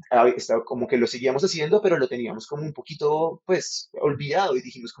 como que lo seguíamos haciendo, pero lo teníamos como un poquito, pues, olvidado y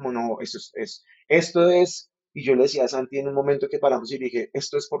dijimos como, no, esto es, y yo le decía a Santi en un momento que paramos y le dije,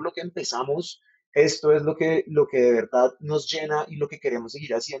 esto es por lo que empezamos, esto es lo que de verdad nos llena y lo que queremos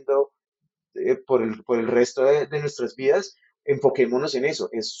seguir haciendo por el resto de nuestras vidas, enfoquémonos en eso.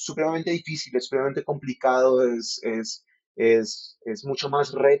 Es supremamente difícil, es supremamente complicado, es mucho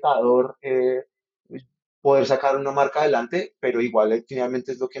más retador poder sacar una marca adelante, pero igual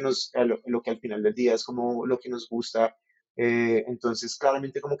finalmente es lo que al final del día es como lo que nos gusta. Entonces,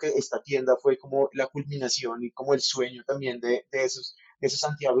 claramente como que esta tienda fue como la culminación y como el sueño también de ese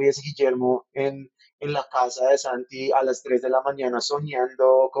Santiago y ese Guillermo en la casa de Santi a las 3 de la mañana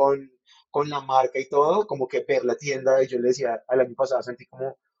soñando con la marca y todo, como que ver la tienda, y yo le decía al año pasado, sentí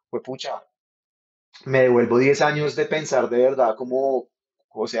como, fue pucha, me devuelvo 10 años de pensar de verdad cómo,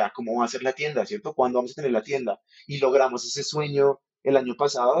 o sea, cómo va a ser la tienda, ¿cierto? ¿Cuándo vamos a tener la tienda? Y logramos ese sueño el año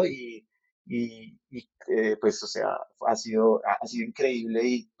pasado pues, o sea, ha sido increíble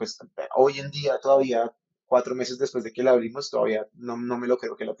y pues hoy en día todavía, 4 meses después de que la abrimos, todavía no me lo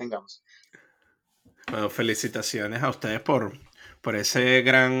creo que la tengamos. Bueno, felicitaciones a ustedes por ese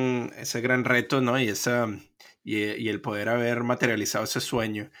gran reto, ¿no? Y el poder haber materializado ese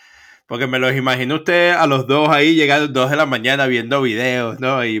sueño. Porque me los imagino usted a los dos ahí llegando 2 de la mañana viendo videos,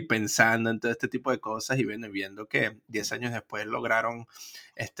 ¿no? Y pensando en todo este tipo de cosas y viendo que 10 años después lograron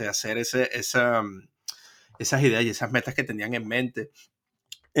hacer esas ideas y esas metas que tenían en mente.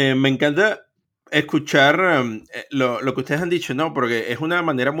 Me encanta escuchar lo que ustedes han dicho, ¿no? Porque es una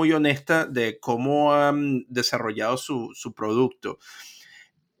manera muy honesta de cómo han desarrollado su producto.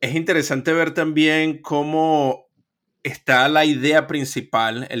 Es interesante ver también cómo está la idea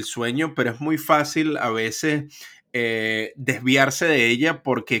principal, el sueño, pero es muy fácil a veces desviarse de ella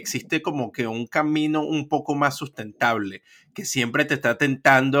porque existe como que un camino un poco más sustentable que siempre te está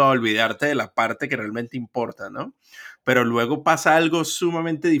tentando a olvidarte de la parte que realmente importa, ¿no? Pero luego pasa algo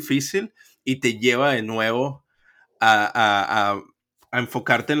sumamente difícil y te lleva de nuevo a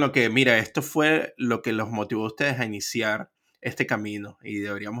enfocarte en lo que, mira, esto fue lo que los motivó a ustedes a iniciar este camino y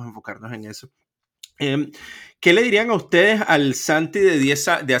deberíamos enfocarnos en eso. Eh, ¿Qué le dirían a ustedes al Santi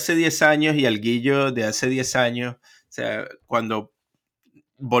de hace 10 años y al Guillo de hace 10 años? O sea, cuando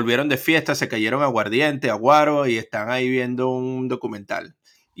volvieron de fiesta, se cayeron aguardiente, aguaro y están ahí viendo un documental.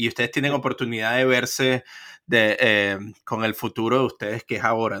 Y ustedes tienen oportunidad de verse con el futuro de ustedes, que es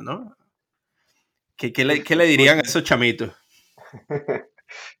ahora, ¿no? ¿Qué le Uy, dirían a esos chamitos?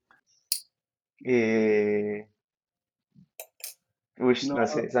 eh, No, no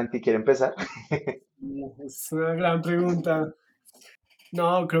sé, Santi, ¿quiere empezar? es una gran pregunta.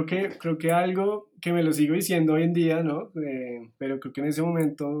 No, creo que algo que me lo sigo diciendo hoy en día, ¿no? Pero creo que en ese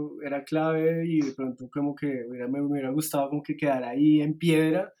momento era clave y de pronto como que me hubiera gustado como que quedara ahí en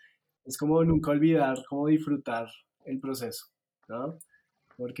piedra. Es como nunca olvidar, cómo disfrutar el proceso, ¿no?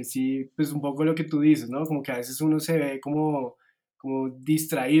 Porque sí, pues un poco lo que tú dices, ¿no? Como que a veces uno se ve como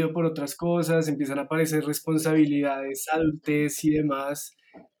distraído por otras cosas, empiezan a aparecer responsabilidades, adultez y demás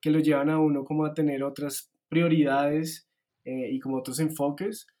que lo llevan a uno como a tener otras prioridades y como otros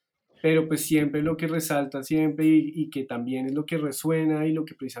enfoques, pero pues siempre lo que resalta siempre y que también es lo que resuena y lo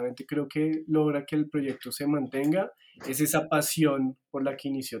que precisamente creo que logra que el proyecto se mantenga, es esa pasión por la que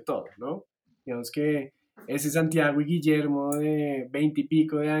inició todo, ¿no? Digamos que ese Santiago y Guillermo de 20 y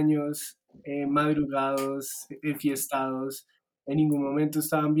pico de años madrugados, enfiestados, en ningún momento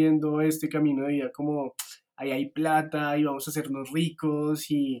estaban viendo este camino de vida como ahí hay plata y vamos a hacernos ricos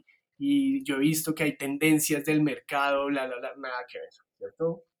y yo he visto que hay tendencias del mercado, bla, bla, bla, nada que ver,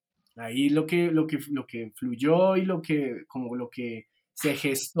 ¿cierto? Ahí lo que fluyó y como lo que se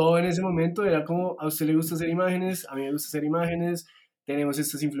gestó en ese momento era como a usted le gusta hacer imágenes, a mí me gusta hacer imágenes, tenemos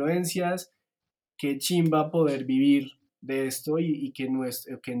estas influencias, qué chimba poder vivir de esto y que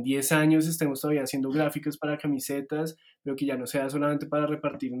en 10 años estemos todavía haciendo gráficos para camisetas, pero que ya no sea solamente para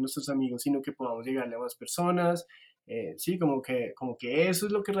repartir a nuestros amigos, sino que podamos llegarle a más personas. Sí, como que eso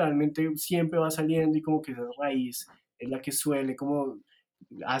es lo que realmente siempre va saliendo y como que esa raíz es la que suele como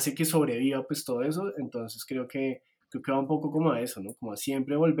hace que sobreviva pues todo eso. Entonces creo que va un poco como a eso, ¿no? Como a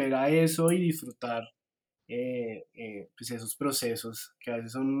siempre volver a eso y disfrutar pues esos procesos que a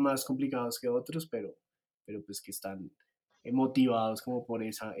veces son más complicados que otros, pero pues que están motivados como por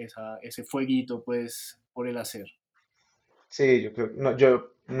ese fueguito, pues, por el hacer. Sí,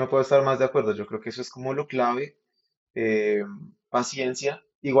 yo no puedo estar más de acuerdo. Yo creo que eso es como lo clave. eh, Paciencia.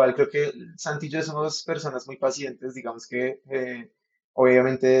 Igual creo que Santi y yo somos personas muy pacientes. Digamos que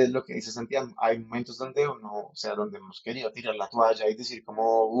obviamente lo que dice Santi, hay momentos donde uno, o sea, donde hemos querido tirar la toalla y decir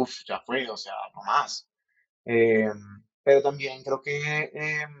como, uff, ya fue, o sea, no más. Eh, pero también creo que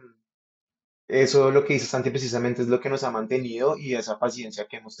eso lo que dice Santi precisamente es lo que nos ha mantenido y esa paciencia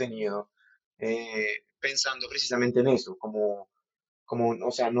que hemos tenido pensando precisamente en eso, como,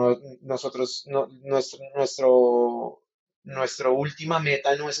 o sea, no, nosotros, no, nuestro última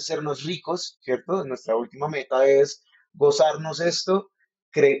meta no es hacernos ricos, ¿cierto? Nuestra última meta es gozarnos esto,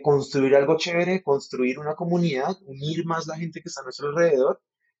 construir algo chévere, construir una comunidad, unir más la gente que está a nuestro alrededor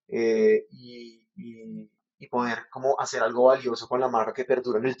y poder como hacer algo valioso con la marca que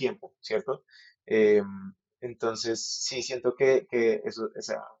perdura en el tiempo, ¿cierto? Eh, entonces, sí, siento que eso, o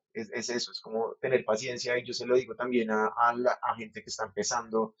sea, es eso, es como tener paciencia y yo se lo digo también a gente que está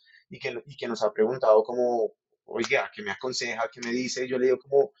empezando y que nos ha preguntado como, oiga, ¿qué me aconseja? ¿Qué me dice? Yo le digo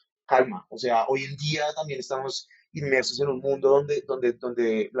como, calma, o sea, hoy en día también estamos inmersos en un mundo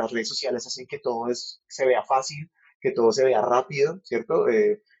donde las redes sociales hacen que todo se vea fácil, que todo se vea rápido, ¿cierto?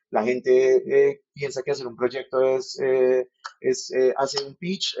 La gente piensa que hacer un proyecto es hacer un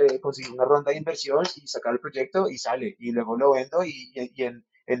pitch, conseguir una ronda de inversión y sacar el proyecto y sale, y luego lo vendo y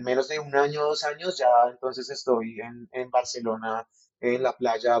en menos de un año, 2 años, ya entonces estoy en Barcelona, en la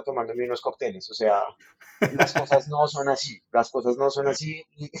playa, tomándome unos cócteles. O sea, las cosas no son así, las cosas no son así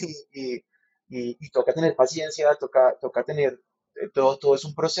y toca tener paciencia, toca tener, todo es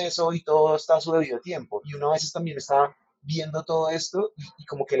un proceso y todo está a su debido tiempo. Y uno a veces también está viendo todo esto y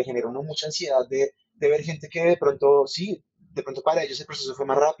como que le genera a uno mucha ansiedad de ver gente que de pronto, sí, de pronto para ellos el proceso fue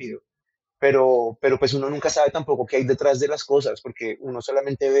más rápido, pero pues uno nunca sabe tampoco qué hay detrás de las cosas, porque uno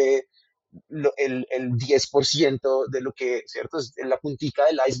solamente ve el 10% de lo que, ¿cierto? Es la puntica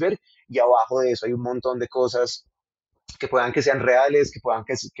del iceberg y abajo de eso hay un montón de cosas que puedan que sean reales, que puedan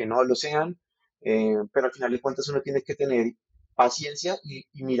que no lo sean, pero al final de cuentas uno tiene que tener paciencia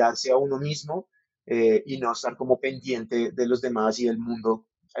y mirarse a uno mismo y no estar como pendiente de los demás y del mundo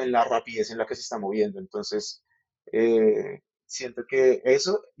en la rapidez en la que se está moviendo. Entonces, siento que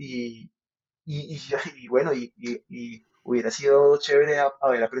eso y bueno, y hubiera sido chévere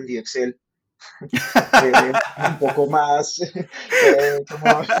haber aprendido Excel un poco más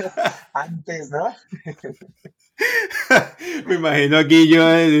como antes, ¿no? Me imagino a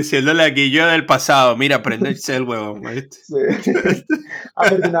Guillo diciéndole a Guillo del pasado, mira, aprende Excel, huevón, ¿viste? Sí.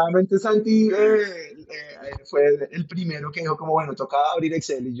 Afortunadamente Santi fue el primero que dijo como, bueno, toca abrir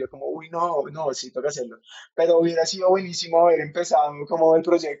Excel y yo como, uy, no, no, sí, toca hacerlo. Pero hubiera sido buenísimo haber empezado como el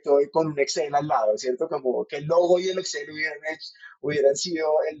proyecto con un Excel al lado, ¿cierto? Como que el logo y el Excel hubieran sido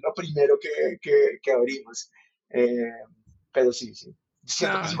lo primero que abrimos. Eh, pero sí, sí.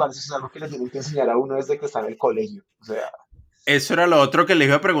 Siento que es No, igual, eso es algo que le tienen que enseñar a uno desde que está en el colegio. O sea, eso era lo otro que les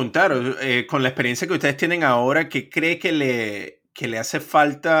iba a preguntar. Con la experiencia que ustedes tienen ahora, ¿qué cree que le hace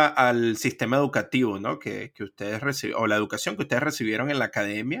falta al sistema educativo, ¿no? Que ustedes o la educación que ustedes recibieron en la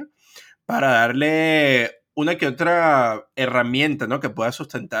academia para darle una que otra herramienta, ¿no? Que pueda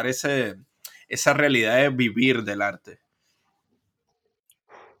sustentar esa realidad de vivir del arte.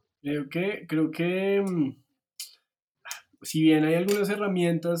 Creo que si bien hay algunas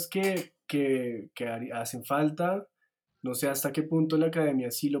herramientas que hacen falta, no sé hasta qué punto la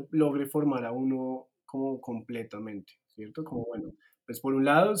academia sí lo logre formar a uno como completamente, ¿cierto? Como bueno, pues por un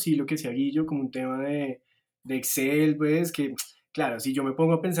lado sí lo que sea Guillo, como un tema de Excel, pues que claro, si yo me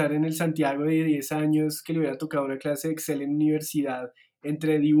pongo a pensar en el Santiago de 10 años que le hubiera tocado una clase de Excel en universidad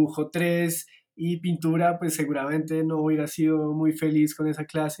entre dibujo 3 y pintura, pues seguramente no hubiera sido muy feliz con esa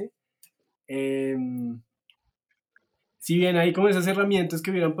clase. Si bien hay como esas herramientas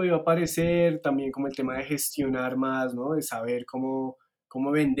que hubieran podido aparecer, también como el tema de gestionar más, ¿no? De saber cómo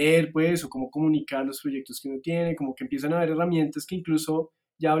vender, pues, o cómo comunicar los proyectos que uno tiene, como que empiezan a haber herramientas que incluso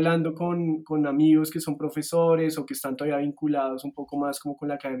ya hablando con amigos que son profesores o que están todavía vinculados un poco más como con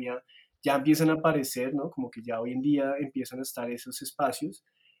la academia, ya empiezan a aparecer, ¿no? Como que ya hoy en día empiezan a estar esos espacios.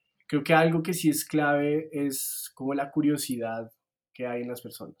 Creo que algo que sí es clave es como la curiosidad que hay en las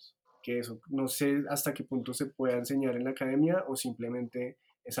personas, que eso no sé hasta qué punto se pueda enseñar en la academia o simplemente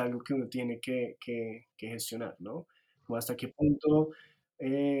es algo que uno tiene que gestionar, ¿no? Como hasta qué punto,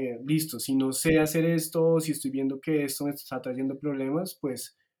 listo, si no sé hacer esto, si estoy viendo que esto me está trayendo problemas,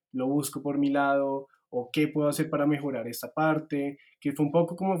 pues lo busco por mi lado o qué puedo hacer para mejorar esta parte, que fue un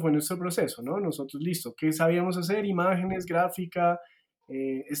poco como fue nuestro proceso, ¿no? Nosotros, listo, ¿qué sabíamos hacer? Imágenes, gráfica,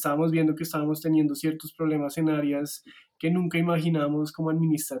 estábamos viendo que estábamos teniendo ciertos problemas en áreas que nunca imaginamos como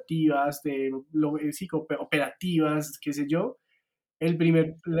administrativas, sí, operativas, qué sé yo. El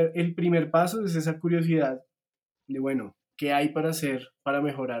primer paso es esa curiosidad de, bueno, ¿qué hay para hacer para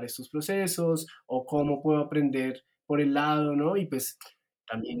mejorar estos procesos? O cómo puedo aprender por el lado, ¿no? Y pues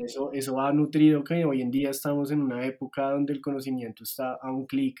también eso ha nutrido que hoy en día estamos en una época donde el conocimiento está a un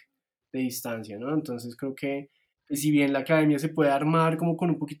clic de distancia, ¿no? Entonces creo que si bien la academia se puede armar como con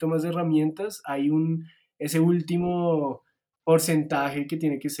un poquito más de herramientas, hay ese último porcentaje que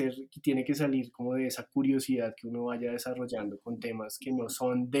tiene que salir como de esa curiosidad que uno vaya desarrollando con temas que no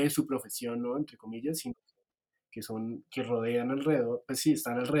son de su profesión, ¿no? Entre comillas, sino que rodean alrededor, pues sí,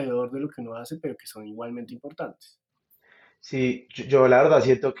 están alrededor de lo que uno hace, pero que son igualmente importantes. Sí, yo la verdad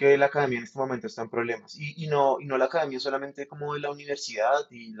siento que la academia en este momento está en problemas. Y no la academia solamente como de la universidad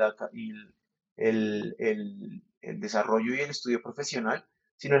y el desarrollo y el estudio profesional,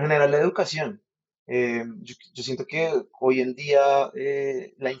 sino en general la educación. Yo siento que hoy en día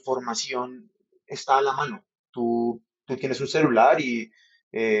la información está a la mano. Tú tienes un celular y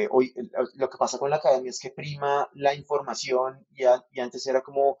lo que pasa con la academia es que prima la información y antes era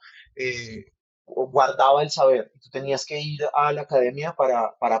como... eh, o guardaba el saber. Tú tenías que ir a la academia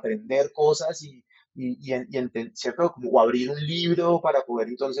para aprender cosas ¿cierto? Como, o abrir un libro para poder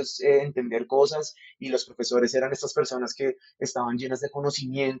entonces entender cosas y los profesores eran estas personas que estaban llenas de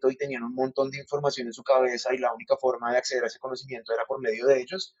conocimiento y tenían un montón de información en su cabeza y la única forma de acceder a ese conocimiento era por medio de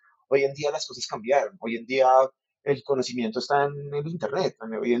ellos. Hoy en día las cosas cambiaron. Hoy en día el conocimiento está en el Internet.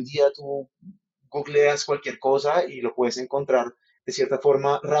 Hoy en día tú googleas cualquier cosa y lo puedes encontrar de cierta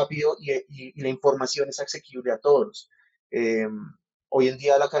forma rápido y la información es asequible a todos. Eh, Hoy en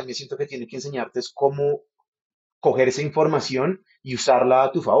día la academia siento que tiene que enseñarte es cómo coger esa información y usarla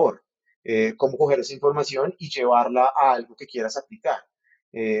a tu favor. Cómo coger esa información y llevarla a algo que quieras aplicar.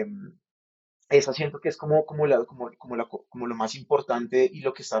 Eh, Esa siento que es como lo más importante y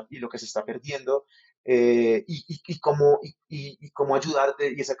lo que se está perdiendo y cómo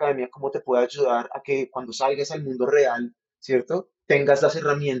ayudarte y esa academia cómo te puede ayudar a que cuando salgas al mundo real, ¿cierto? Tengas las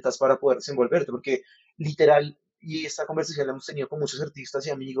herramientas para poder desenvolverte, porque literal, y esta conversación la hemos tenido con muchos artistas y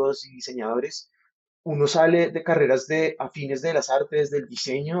amigos y diseñadores, uno sale de carreras de afines de las artes, del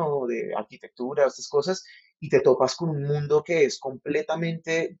diseño, de arquitectura, estas cosas, y te topas con un mundo que es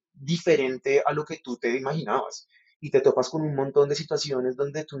completamente diferente a lo que tú te imaginabas. Y te topas con un montón de situaciones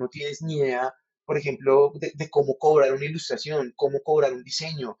donde tú no tienes ni idea, por ejemplo, de cómo cobrar una ilustración, cómo cobrar un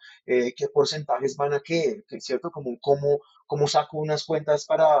diseño, qué porcentajes van a ¿cierto? Cómo saco unas cuentas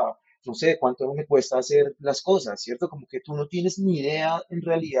para, no sé, cuánto me cuesta hacer las cosas, ¿cierto? Como que tú no tienes ni idea en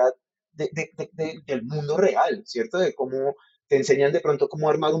realidad del mundo real, ¿cierto? De cómo te enseñan de pronto cómo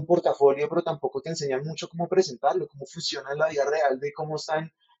armar un portafolio, pero tampoco te enseñan mucho cómo presentarlo, cómo funciona en la vida real, de cómo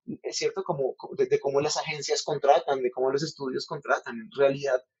están, es cierto, de cómo las agencias contratan, de cómo los estudios contratan. En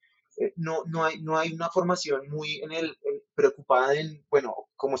realidad, no hay una formación muy preocupada en, bueno,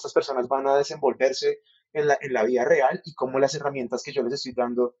 cómo estas personas van a desenvolverse en la vida real y cómo las herramientas que yo les estoy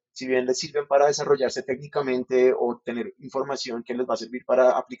dando, si bien les sirven para desarrollarse técnicamente o tener información que les va a servir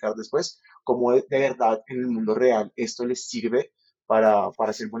para aplicar después, cómo de verdad en el mundo real esto les sirve para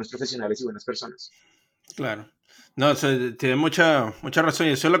ser buenos profesionales y buenas personas. Claro. No, o sea, tiene mucha razón.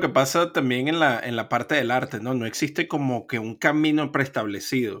 Y eso es lo que pasa también en la parte del arte, ¿no? No existe como que un camino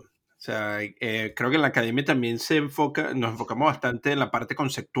preestablecido. O sea, creo que en la academia también nos enfocamos bastante en la parte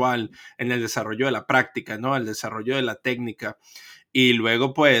conceptual, en el desarrollo de la práctica, ¿no? El desarrollo de la técnica. Y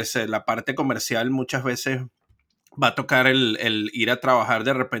luego, pues, la parte comercial muchas veces va a tocar el ir a trabajar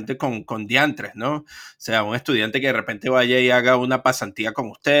de repente con diantres, ¿no? O sea, un estudiante que de repente vaya y haga una pasantía con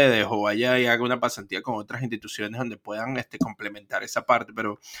ustedes o vaya y haga una pasantía con otras instituciones donde puedan complementar esa parte.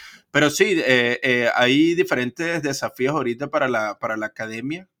 Pero sí, hay diferentes desafíos ahorita para la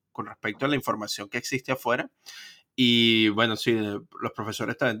academia. con respecto a la información que existe afuera. Y bueno, sí, los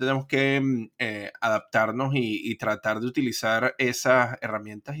profesores también tenemos que adaptarnos y tratar de utilizar esas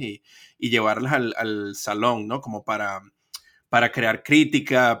herramientas y llevarlas al salón, ¿no? Como para crear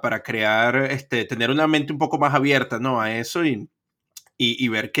crítica, para crear, tener una mente un poco más abierta, ¿no? A eso y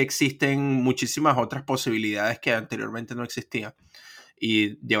ver que existen muchísimas otras posibilidades que anteriormente no existían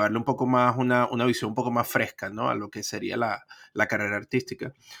y llevarle un poco más, una visión un poco más fresca, ¿no? A lo que sería la carrera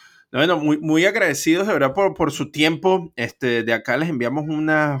artística. Bueno, muy agradecidos de verdad por su tiempo. De acá les enviamos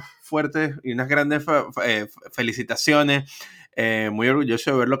unas fuertes y unas grandes felicitaciones. Muy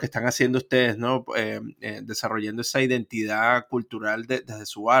orgulloso de ver lo que están haciendo ustedes, ¿no? Desarrollando esa identidad cultural desde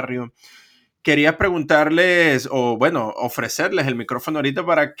su barrio. Quería preguntarles, o bueno, ofrecerles el micrófono ahorita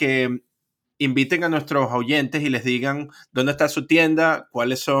para que inviten a nuestros oyentes y les digan dónde está su tienda,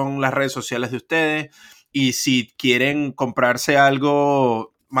 cuáles son las redes sociales de ustedes y si quieren comprarse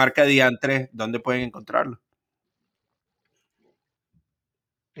algo marca Diantres, ¿dónde pueden encontrarlo?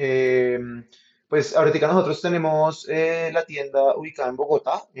 Eh, pues ahorita nosotros tenemos la tienda ubicada en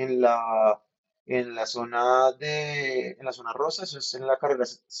Bogotá, en la zona rosa, eso es en la carrera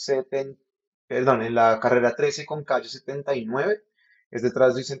 70, perdón, en la carrera 13 con calle 79, es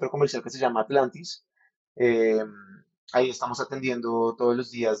detrás de un centro comercial que se llama Atlantis. Eh, Ahí estamos atendiendo todos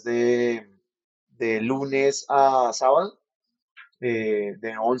los días de lunes a sábado, de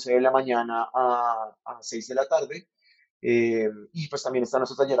 11 de la mañana a 6 de la tarde. Y pues también está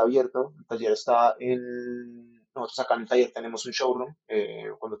nuestro taller abierto. El taller está nosotros acá en el taller tenemos un showroom.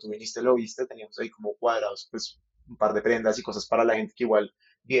 Cuando tú viniste lo viste, teníamos ahí como cuadrados, pues un par de prendas y cosas para la gente que igual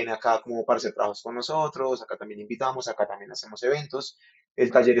viene acá como para hacer trabajos con nosotros. Acá también invitamos, acá también hacemos eventos. El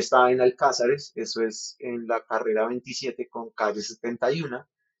taller está en Alcázares, eso es en la carrera 27 con calle 71.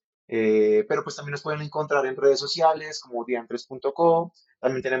 Pero pues también nos pueden encontrar en redes sociales como diantres.co.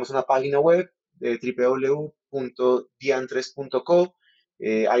 También tenemos una página web de www.diantres.co.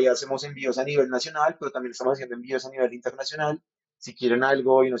 Ahí hacemos envíos a nivel nacional, pero también estamos haciendo envíos a nivel internacional. Si quieren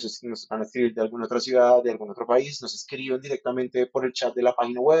algo y nos van a escribir de alguna otra ciudad, de algún otro país, nos escriben directamente por el chat de la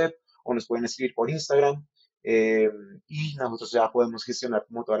página web o nos pueden escribir por Instagram. eh, y nosotros ya podemos gestionar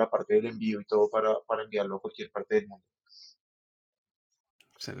como toda la parte del envío y todo para enviarlo a cualquier parte del mundo.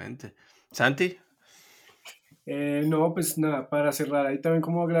 Excelente. Santi, No, pues nada, para cerrar ahí también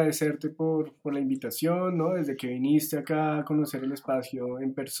como agradecerte por la invitación, ¿no? Desde que viniste acá a conocer el espacio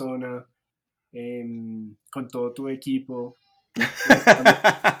en persona, con todo tu equipo,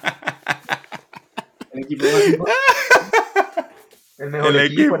 el equipo más importante, El mejor el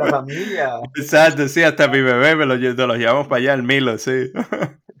equipo, equipo. la familia. Exacto, sí, hasta mi bebé nos lo llevamos para allá, el Milo, sí. el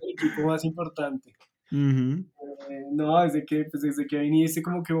equipo más importante. Ujú. No, desde que viniste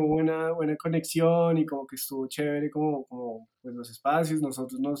como que hubo buena conexión y como que estuvo chévere como pues los espacios.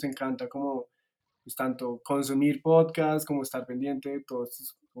 Nosotros nos encanta como pues tanto consumir podcast como estar pendiente de todo esto,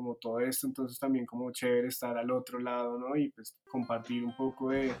 como todo esto, entonces también como chévere estar al otro lado, ¿no? Y pues compartir un poco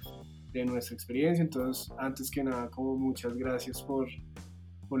de nuestra experiencia. Entonces, antes que nada, como muchas gracias por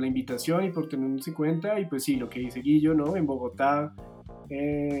la invitación y por tenernos en cuenta. Y pues sí, lo que dice Guillo, ¿no? En Bogotá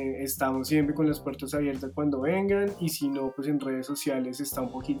estamos siempre con las puertas abiertas cuando vengan y si no, pues en redes sociales está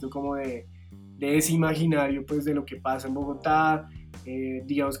un poquito como de ese imaginario pues de lo que pasa en Bogotá.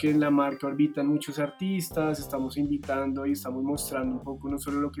 Digamos que en la marca orbitan muchos artistas, estamos invitando y estamos mostrando un poco no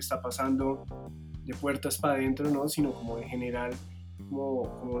solo lo que está pasando de puertas para adentro, ¿no? Sino como en general,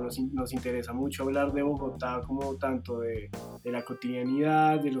 como nos interesa mucho hablar de Bogotá, como tanto de la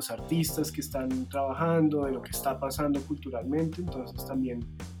cotidianidad, de los artistas que están trabajando, de lo que está pasando culturalmente. Entonces también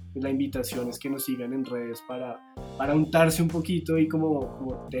pues, la invitación es que nos sigan en redes para untarse un poquito y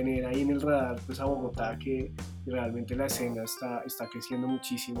como tener ahí en el radar pues a Bogotá, que realmente la escena está creciendo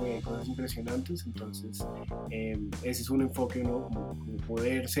muchísimo y hay cosas impresionantes. Entonces ese es un enfoque, ¿no? Como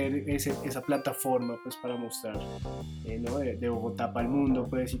poder ser esa plataforma pues para mostrar, ¿no? De Bogotá para el mundo,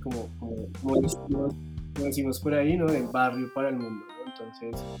 pues, y como decimos por ahí, ¿no? Del barrio para el mundo, ¿no?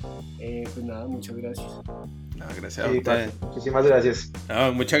 Entonces, pues nada, muchas gracias. No, gracias a Sí, ustedes. muchísimas gracias.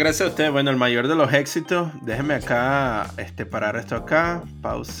 No, muchas gracias a ustedes. Bueno, el mayor de los éxitos. Déjenme acá parar esto acá.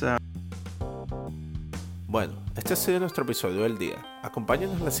 Pausa. Bueno, este ha sido nuestro episodio del día.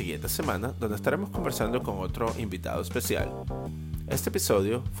 Acompáñanos la siguiente semana, donde estaremos conversando con otro invitado especial. Este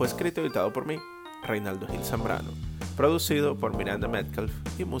episodio fue escrito y editado por mí, Reinaldo Gil Zambrano, producido por Miranda Metcalf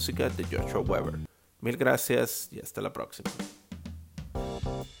y música de Joshua Weber. Mil gracias y hasta la próxima.